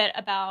little bit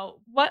about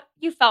what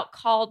you felt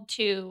called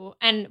to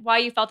and why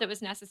you felt it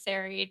was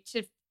necessary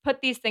to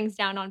put these things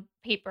down on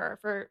paper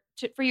for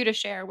you to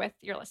share with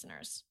your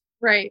listeners.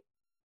 Right.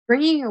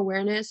 Bringing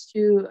awareness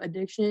to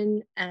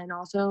addiction and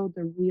also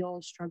the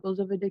real struggles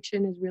of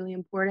addiction is really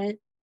important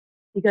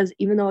because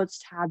even though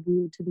it's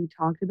taboo to be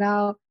talked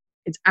about,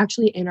 it's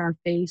actually in our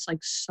face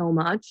like so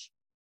much.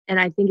 And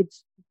I think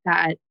it's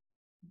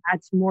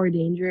that's more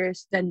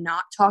dangerous than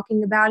not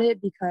talking about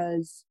it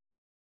because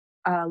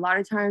a lot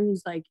of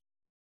times like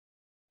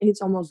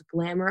it's almost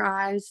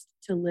glamorized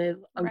to live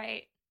a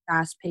Right.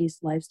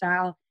 fast-paced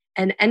lifestyle.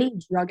 And any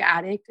drug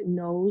addict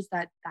knows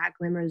that that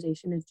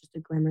glamorization is just a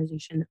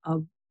glamorization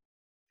of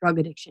drug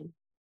addiction.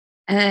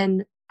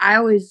 And I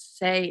always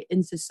say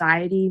in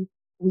society,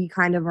 we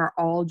kind of are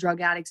all drug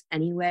addicts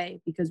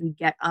anyway because we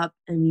get up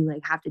and we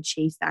like have to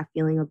chase that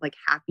feeling of like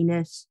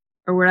happiness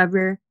or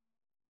whatever.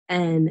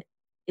 And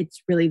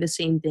it's really the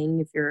same thing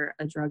if you're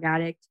a drug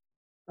addict,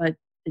 but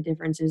the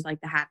difference is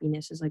like the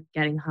happiness is like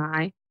getting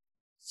high.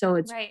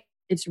 So Right.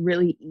 it's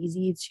really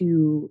easy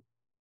to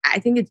I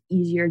think it's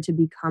easier to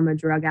become a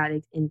drug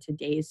addict in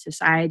today's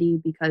society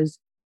because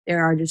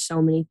there are just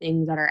so many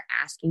things that are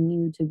asking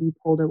you to be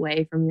pulled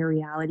away from your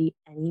reality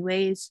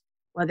anyways,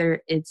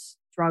 whether it's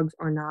drugs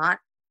or not,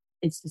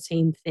 it's the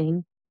same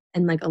thing.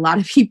 And like a lot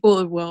of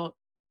people will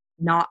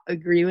not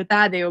agree with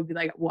that. They will be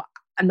like, well,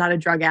 I'm not a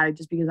drug addict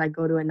just because I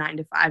go to a 9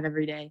 to 5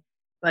 every day.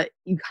 But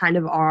you kind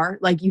of are.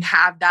 Like you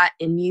have that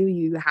in you.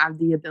 You have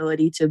the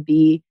ability to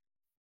be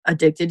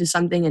addicted to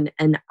something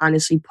and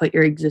honestly put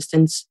your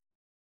existence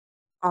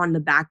on the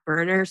back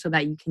burner so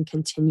that you can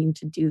continue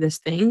to do this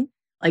thing.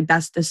 Like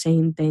that's the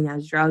same thing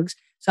as drugs.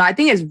 So I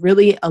think it's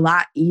really a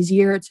lot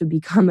easier to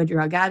become a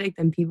drug addict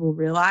than people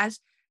realize,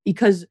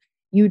 because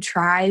you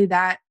try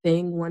that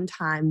thing one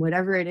time,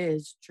 whatever it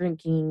is,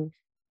 drinking,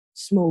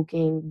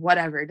 smoking,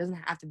 whatever. It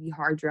doesn't have to be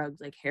hard drugs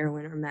like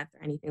heroin or meth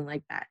or anything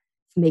like that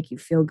to make you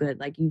feel good.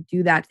 Like you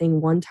do that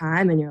thing one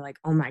time and you're like,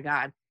 oh my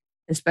God,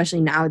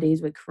 especially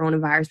nowadays with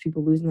coronavirus,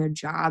 people losing their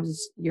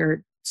jobs,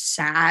 you're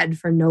sad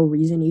for no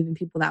reason. Even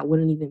people that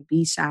wouldn't even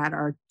be sad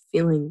are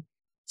feeling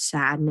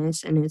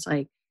sadness. And it's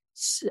like,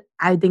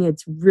 I think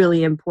it's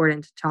really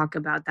important to talk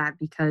about that,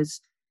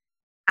 because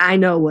I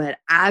know what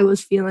I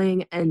was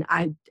feeling, and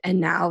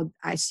now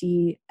I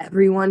see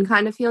everyone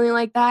kind of feeling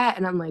like that,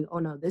 and I'm like, "Oh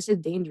no, this is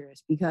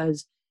dangerous,"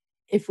 because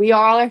if we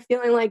all are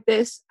feeling like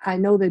this, I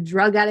know the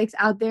drug addicts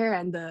out there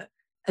and the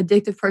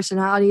addictive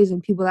personalities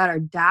and people that are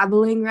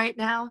dabbling right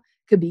now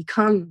could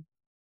become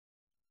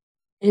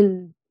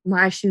in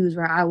my shoes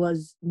where I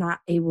was not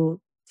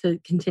able to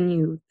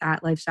continue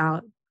that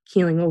lifestyle,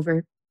 keeling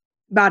over,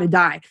 about to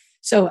die.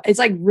 So it's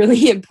like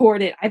really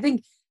important. I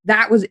think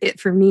that was it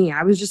for me.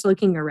 I was just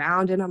looking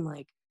around and I'm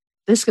like,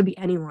 this could be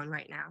anyone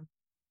right now.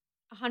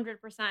 100%.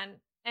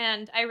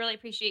 And I really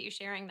appreciate you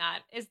sharing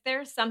that. Is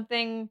there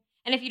something,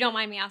 and if you don't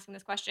mind me asking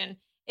this question,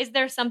 is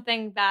there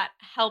something that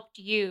helped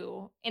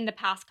you in the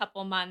past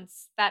couple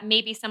months that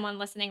maybe someone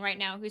listening right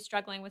now who's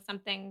struggling with some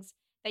things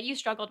that you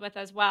struggled with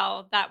as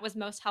well that was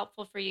most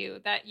helpful for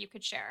you that you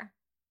could share?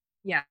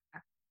 Yeah.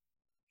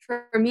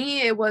 For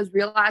me, it was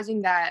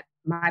realizing that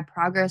my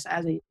progress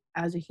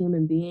as a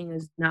human being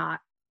is not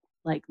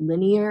like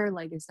linear,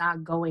 like it's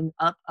not going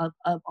up, up,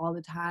 up all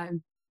the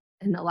time.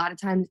 And a lot of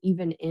times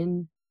even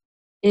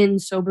in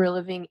sober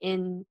living,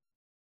 in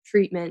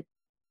treatment,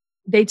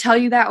 they tell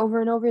you that over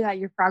and over that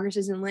your progress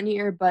isn't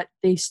linear, but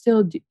they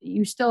still do,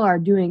 you still are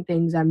doing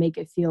things that make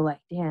it feel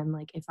like, damn,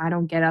 like if I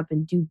don't get up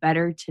and do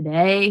better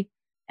today,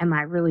 am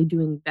I really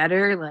doing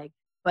better? Like,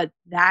 but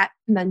that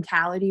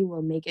mentality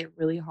will make it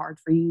really hard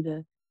for you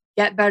to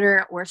get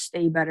better or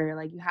stay better.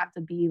 Like you have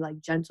to be like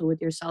gentle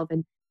with yourself.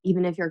 And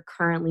even if you're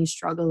currently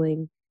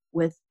struggling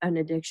with an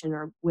addiction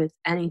or with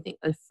anything,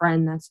 a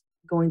friend that's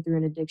going through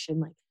an addiction,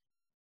 like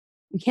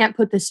you can't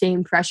put the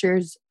same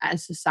pressures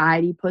as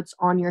society puts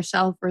on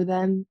yourself or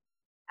them.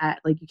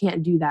 Like you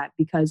can't do that,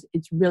 because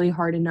it's really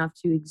hard enough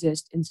to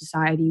exist in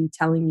society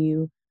telling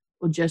you,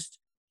 well, just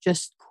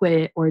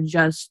quit, or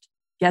just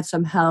get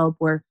some help,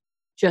 or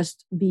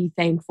just be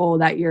thankful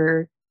that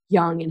you're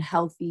young and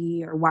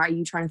healthy, or why are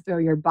you trying to throw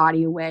your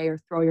body away or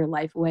throw your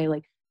life away?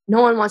 Like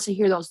no one wants to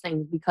hear those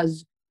things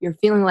because you're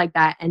feeling like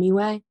that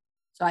anyway.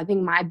 So I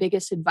think my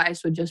biggest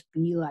advice would just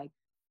be like,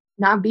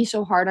 not be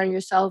so hard on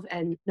yourself,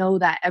 and know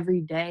that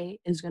every day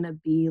is going to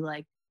be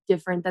like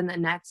different than the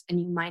next, and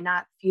you might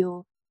not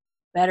feel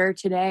better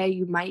today,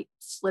 you might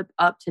slip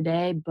up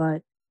today,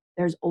 but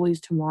there's always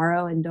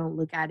tomorrow. And don't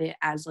look at it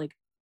as like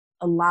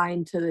a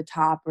line to the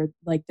top, or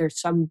like there's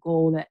some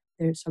goal, that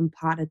there's some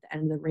pot at the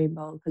end of the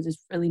rainbow, because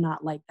it's really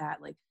not like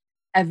that. Like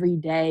every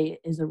day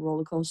is a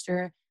roller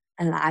coaster,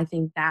 and I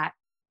think that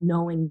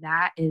knowing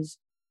that is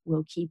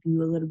will keep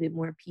you a little bit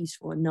more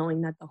peaceful, and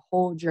knowing that the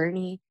whole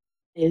journey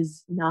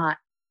is not,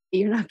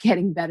 you're not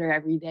getting better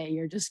every day,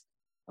 you're just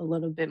a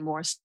little bit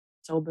more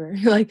sober.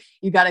 Like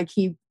you gotta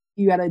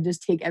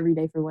just take every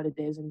day for what it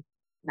is and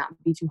not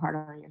be too hard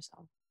on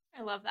yourself.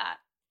 I love that.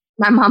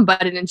 My mom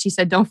butted in, she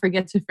said, don't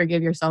forget to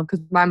forgive yourself,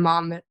 because my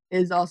mom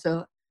is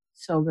also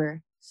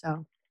sober.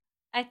 So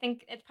I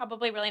think it's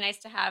probably really nice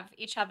to have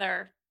each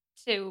other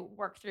to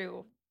work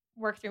through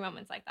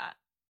moments like that.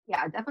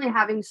 yeah, definitely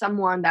having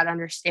someone that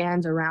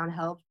understands around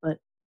helps. But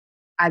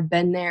I've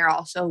been there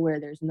also where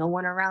there's no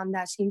one around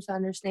that seems to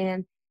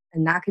understand.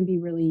 And that can be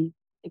really,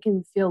 it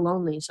can feel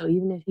lonely. So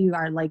even if you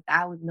are like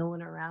that with no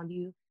one around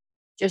you,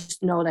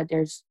 just know that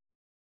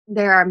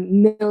there are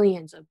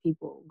millions of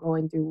people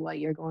going through what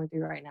you're going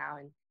through right now.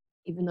 And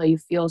even though you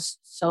feel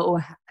so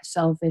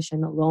selfish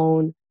and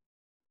alone,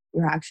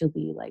 you're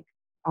actually like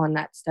on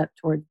that step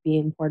towards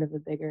being part of a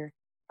bigger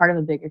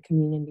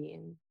community.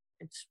 And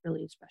it's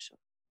really special.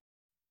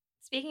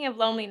 Speaking of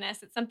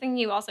loneliness, it's something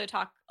you also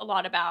talk a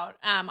lot about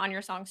on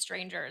your song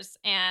Strangers.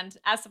 And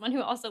as someone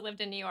who also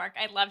lived in New York,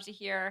 I'd love to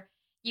hear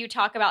you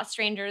talk about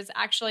strangers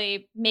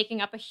actually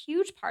making up a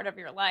huge part of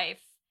your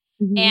life.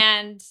 Mhm.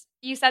 And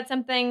you said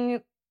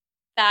something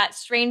that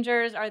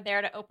strangers are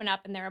there to open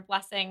up and they're a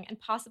blessing and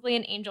possibly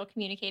an angel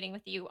communicating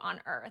with you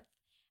on earth.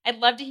 I'd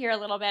love to hear a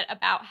little bit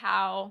about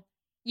how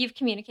you've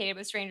communicated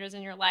with strangers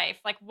in your life.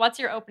 Like, what's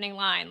your opening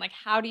line? Like,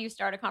 how do you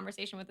start a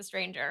conversation with a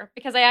stranger?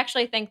 Because I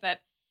actually think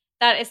that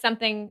that is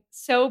something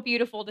so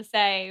beautiful to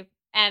say.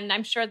 And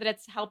I'm sure that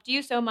it's helped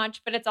you so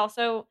much, but it's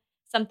also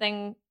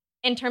something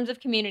in terms of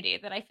community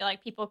that I feel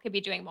like people could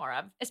be doing more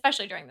of,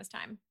 especially during this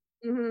time.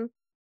 Mhm.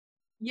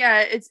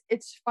 Yeah,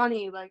 it's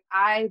funny. Like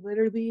I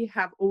literally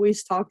have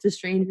always talked to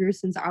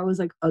strangers since I was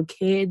like a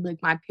kid. Like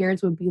my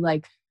parents would be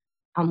like,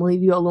 "I'm gonna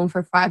leave you alone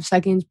for 5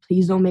 seconds.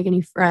 Please don't make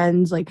any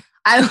friends." Like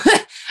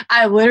I,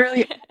 I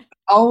literally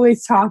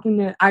always talking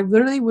to. I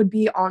literally would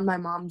be on my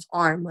mom's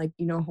arm, like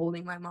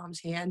holding my mom's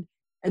hand.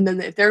 And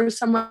then if there was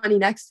somebody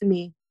next to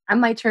me, I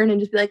might turn and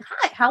just be like,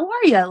 "Hi, how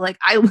are you?" Like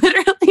I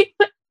literally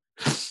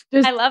just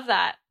I love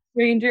that.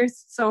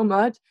 strangers so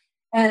much.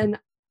 And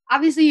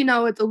obviously,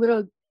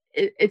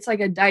 it's like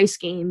a dice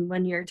game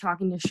when you're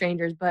talking to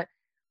strangers, but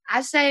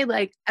I say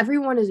like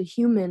everyone is a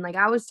human. Like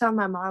I always tell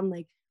my mom,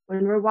 like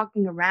when we're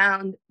walking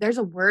around, there's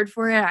a word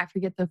for it. I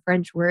forget the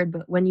French word,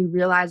 but when you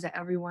realize that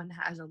everyone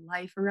has a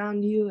life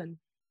around you and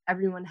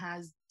everyone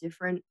has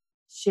different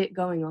shit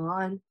going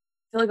on,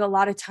 I feel like a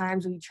lot of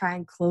times we try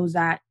and close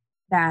that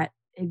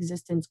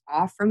existence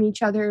off from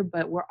each other,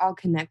 but we're all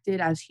connected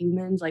as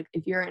humans. Like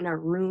if you're in a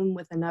room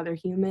with another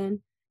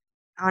human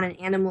on an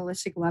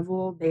animalistic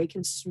level, they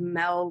can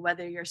smell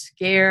whether you're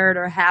scared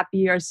or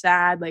happy or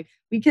sad. Like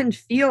we can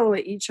feel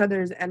each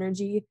other's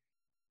energy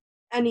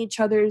and each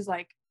other's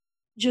like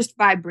just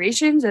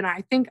vibrations. And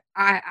I think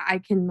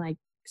I can like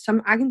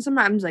I can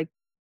sometimes like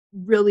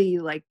really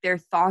like their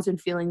thoughts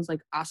and feelings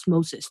like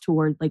osmosis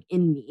toward like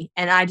in me.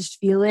 And I just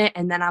feel it.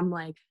 And then I'm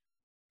like,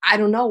 I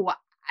don't know what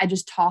I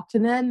just talk to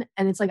them.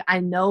 And it's like I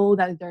know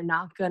that they're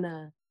not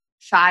gonna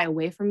shy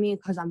away from me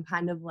because I'm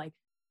kind of like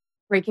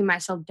breaking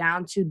myself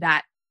down to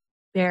that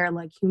their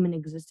like human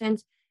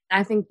existence.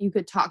 And I think you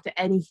could talk to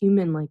any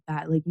human like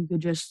that. Like you could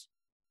just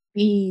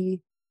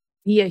be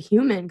be a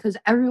human because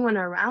everyone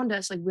around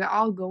us, like we're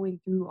all going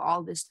through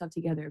all this stuff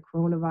together.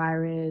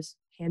 Coronavirus,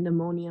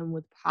 pandemonium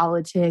with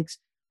politics,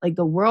 like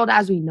the world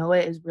as we know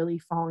it is really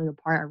falling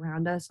apart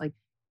around us. Like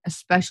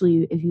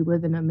especially if you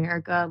live in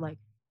America, like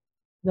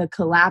the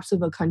collapse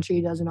of a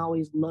country doesn't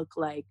always look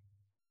like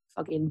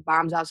fucking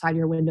bombs outside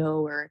your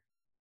window or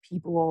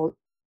people,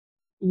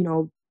 you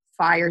know,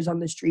 fires on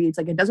the streets.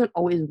 Like it doesn't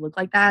always look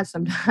like that.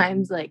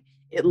 Sometimes like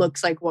it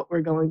looks like what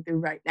we're going through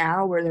right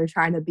now where they're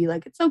trying to be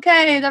like, it's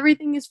okay,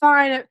 everything is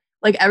fine.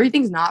 Like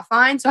everything's not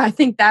fine. So I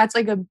think that's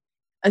like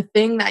a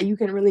thing that you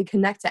can really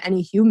connect to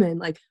any human,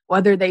 like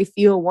whether they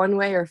feel one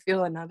way or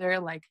feel another,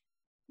 like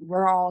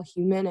we're all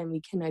human and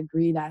we can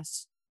agree that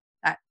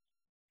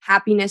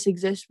happiness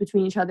exists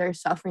between each other,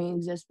 suffering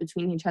exists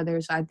between each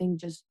other. So I think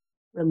just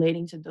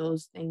relating to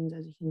those things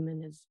as a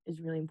human is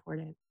really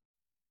important.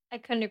 I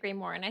couldn't agree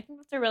more. And I think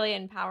that's a really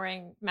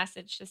empowering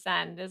message to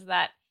send is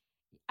that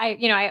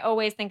I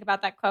always think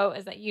about that quote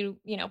is that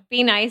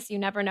be nice. You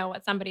never know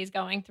what somebody's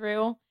going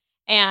through.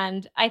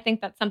 And I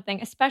think that's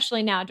something,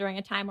 especially now during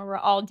a time where we're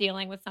all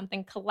dealing with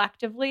something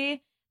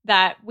collectively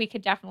that we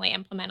could definitely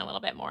implement a little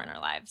bit more in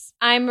our lives.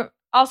 I'm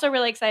also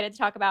really excited to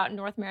talk about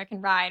North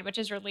American Ride, which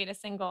is your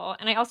latest single.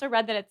 And I also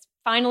read that it's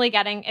finally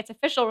getting its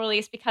official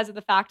release because of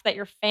the fact that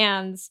your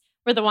fans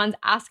were the ones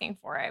asking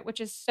for it,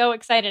 which is so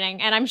exciting.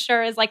 And I'm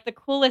sure is like the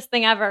coolest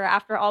thing ever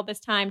after all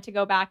this time to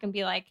go back and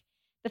be like,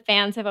 the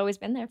fans have always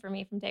been there for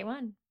me from day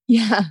one.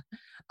 Yeah.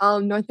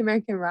 North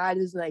American Ride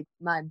is like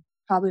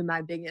probably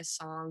my biggest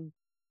song.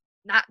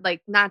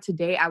 Not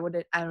today. I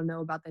don't know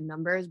about the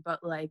numbers,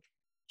 but like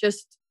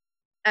just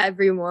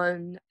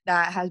everyone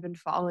that has been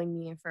following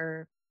me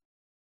for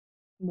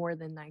more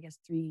than I guess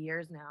 3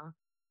 years now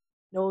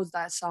knows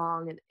that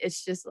song. And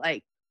it's just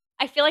like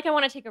I feel like I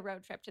want to take a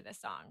road trip to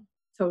this song.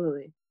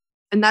 totally.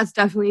 And that's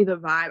definitely the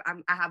vibe.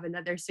 I have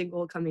another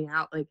single coming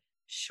out like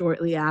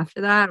shortly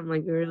after that. I'm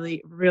like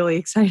really, really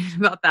excited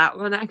about that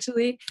one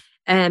actually.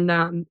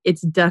 And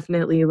it's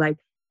definitely like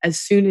as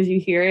soon as you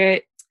hear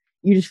it,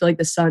 you just feel like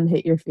the sun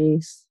hit your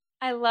face.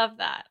 I love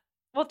that.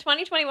 Well,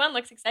 2021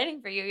 looks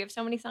exciting for you. You have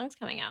so many songs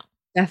coming out.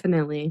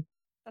 Definitely.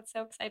 That's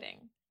so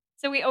exciting.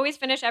 So we always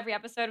finish every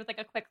episode with like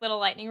a quick little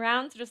lightning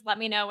round. So just let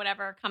me know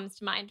whatever comes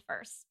to mind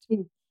first.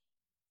 Mm.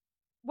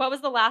 What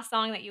was the last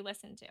song that you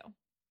listened to?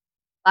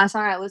 Last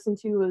song I listened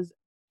to was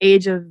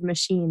Age of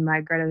Machine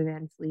by Greta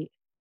Van Fleet.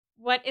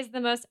 What is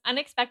the most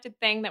unexpected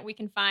thing that we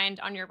can find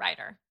on your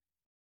rider?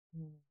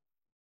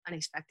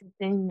 Unexpected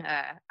thing?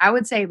 I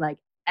would say like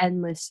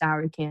endless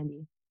sour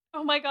candy.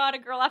 Oh my God, a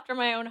girl after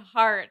my own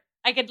heart.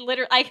 I could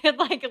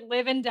like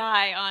live and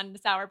die on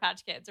Sour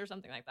Patch Kids or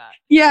something like that.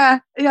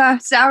 Yeah,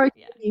 sour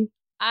candy.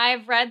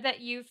 I've read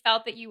that you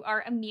felt that you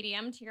are a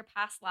medium to your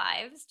past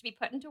lives. To be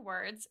put into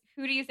words,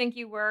 who do you think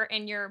you were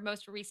in your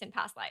most recent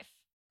past life?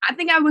 I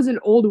think I was an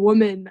old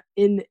woman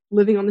in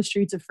living on the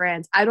streets of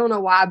France. I don't know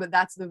why, but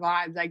that's the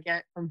vibes I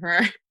get from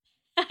her.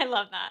 I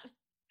love that.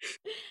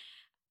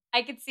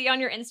 I could see on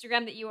your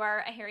Instagram that you are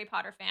a Harry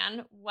Potter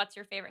fan. What's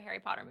your favorite Harry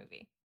Potter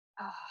movie?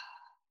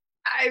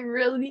 I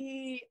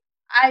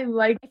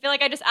feel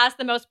like I just asked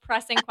the most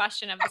pressing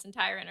question of this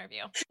entire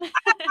interview.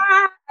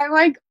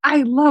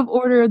 I love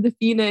Order of the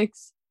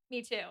Phoenix.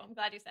 Me too. I'm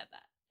glad you said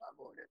that. Love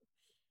Order.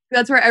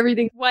 That's where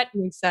everything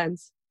makes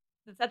sense.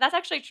 That's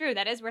actually true.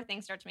 That is where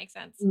things start to make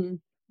sense. Mm-hmm.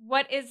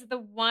 What is the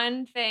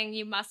one thing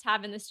you must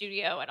have in the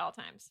studio at all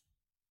times?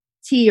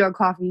 Tea or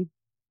coffee.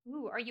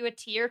 Ooh, are you a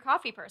tea or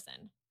coffee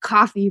person?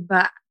 Coffee,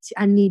 but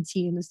I need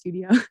tea in the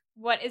studio.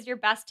 What is your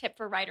best tip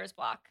for writer's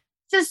block?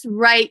 Just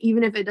write,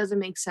 even if it doesn't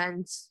make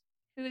sense.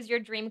 Who's your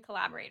dream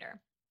collaborator?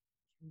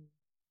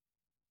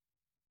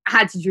 I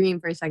had to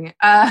dream for a second.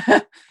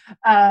 I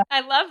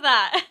love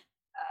that.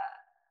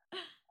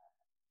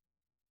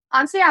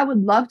 Honestly, I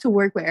would love to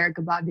work with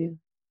Erykah Badu.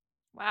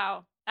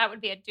 Wow, that would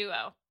be a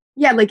duo.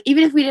 Yeah, like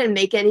even if we didn't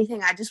make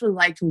anything, I just would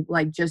like to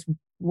like just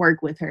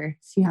work with her,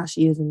 see how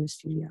she is in the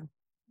studio.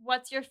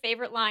 What's your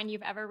favorite line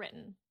you've ever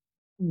written?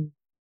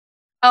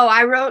 Oh,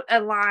 I wrote a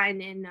line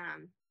in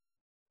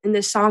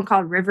this song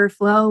called River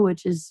Flow,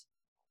 which is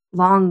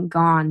long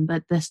gone,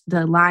 but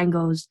the line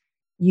goes,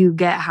 "You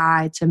get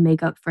high to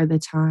make up for the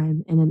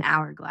time in an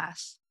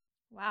hourglass."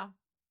 Wow.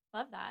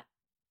 Love that.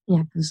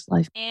 Yeah, because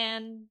life.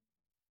 And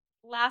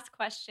last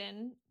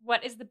question,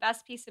 what is the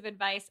best piece of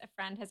advice a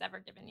friend has ever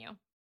given you?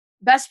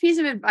 Best piece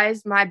of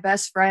advice my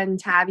best friend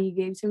Tabby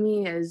gave to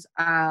me is,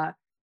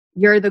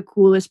 "You're the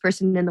coolest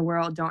person in the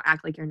world. Don't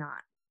act like you're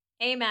not."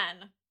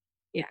 Amen.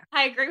 Yeah.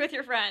 I agree with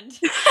your friend.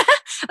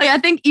 Like, I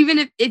think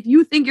even if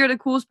you think you're the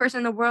coolest person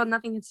in the world,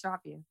 nothing can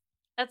stop you.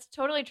 That's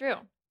totally true.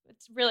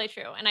 It's really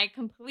true. And I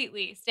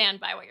completely stand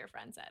by what your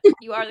friend said.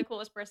 You are the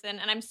coolest person.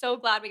 And I'm so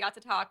glad we got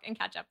to talk and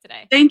catch up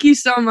today. Thank you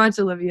so much,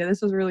 Olivia.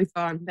 This was really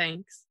fun.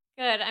 Thanks.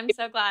 Good. I'm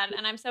so glad.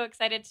 And I'm so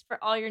excited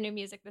for all your new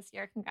music this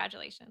year.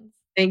 Congratulations.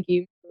 Thank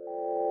you.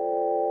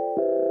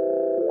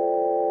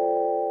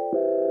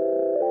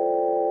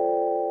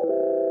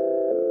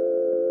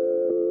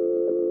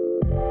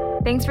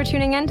 Thanks for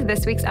tuning in to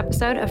this week's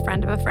episode of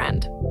Friend of a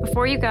Friend.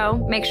 Before you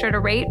go, make sure to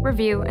rate,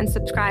 review, and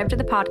subscribe to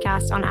the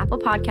podcast on Apple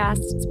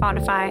Podcasts,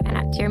 Spotify, and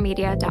at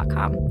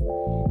tiermedia.com.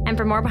 And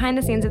for more behind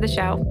the scenes of the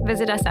show,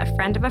 visit us at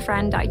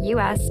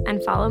friendofafriend.us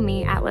and follow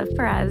me at Liv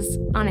Perez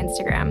on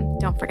Instagram.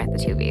 Don't forget the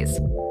 2 V's.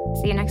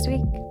 See you next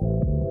week.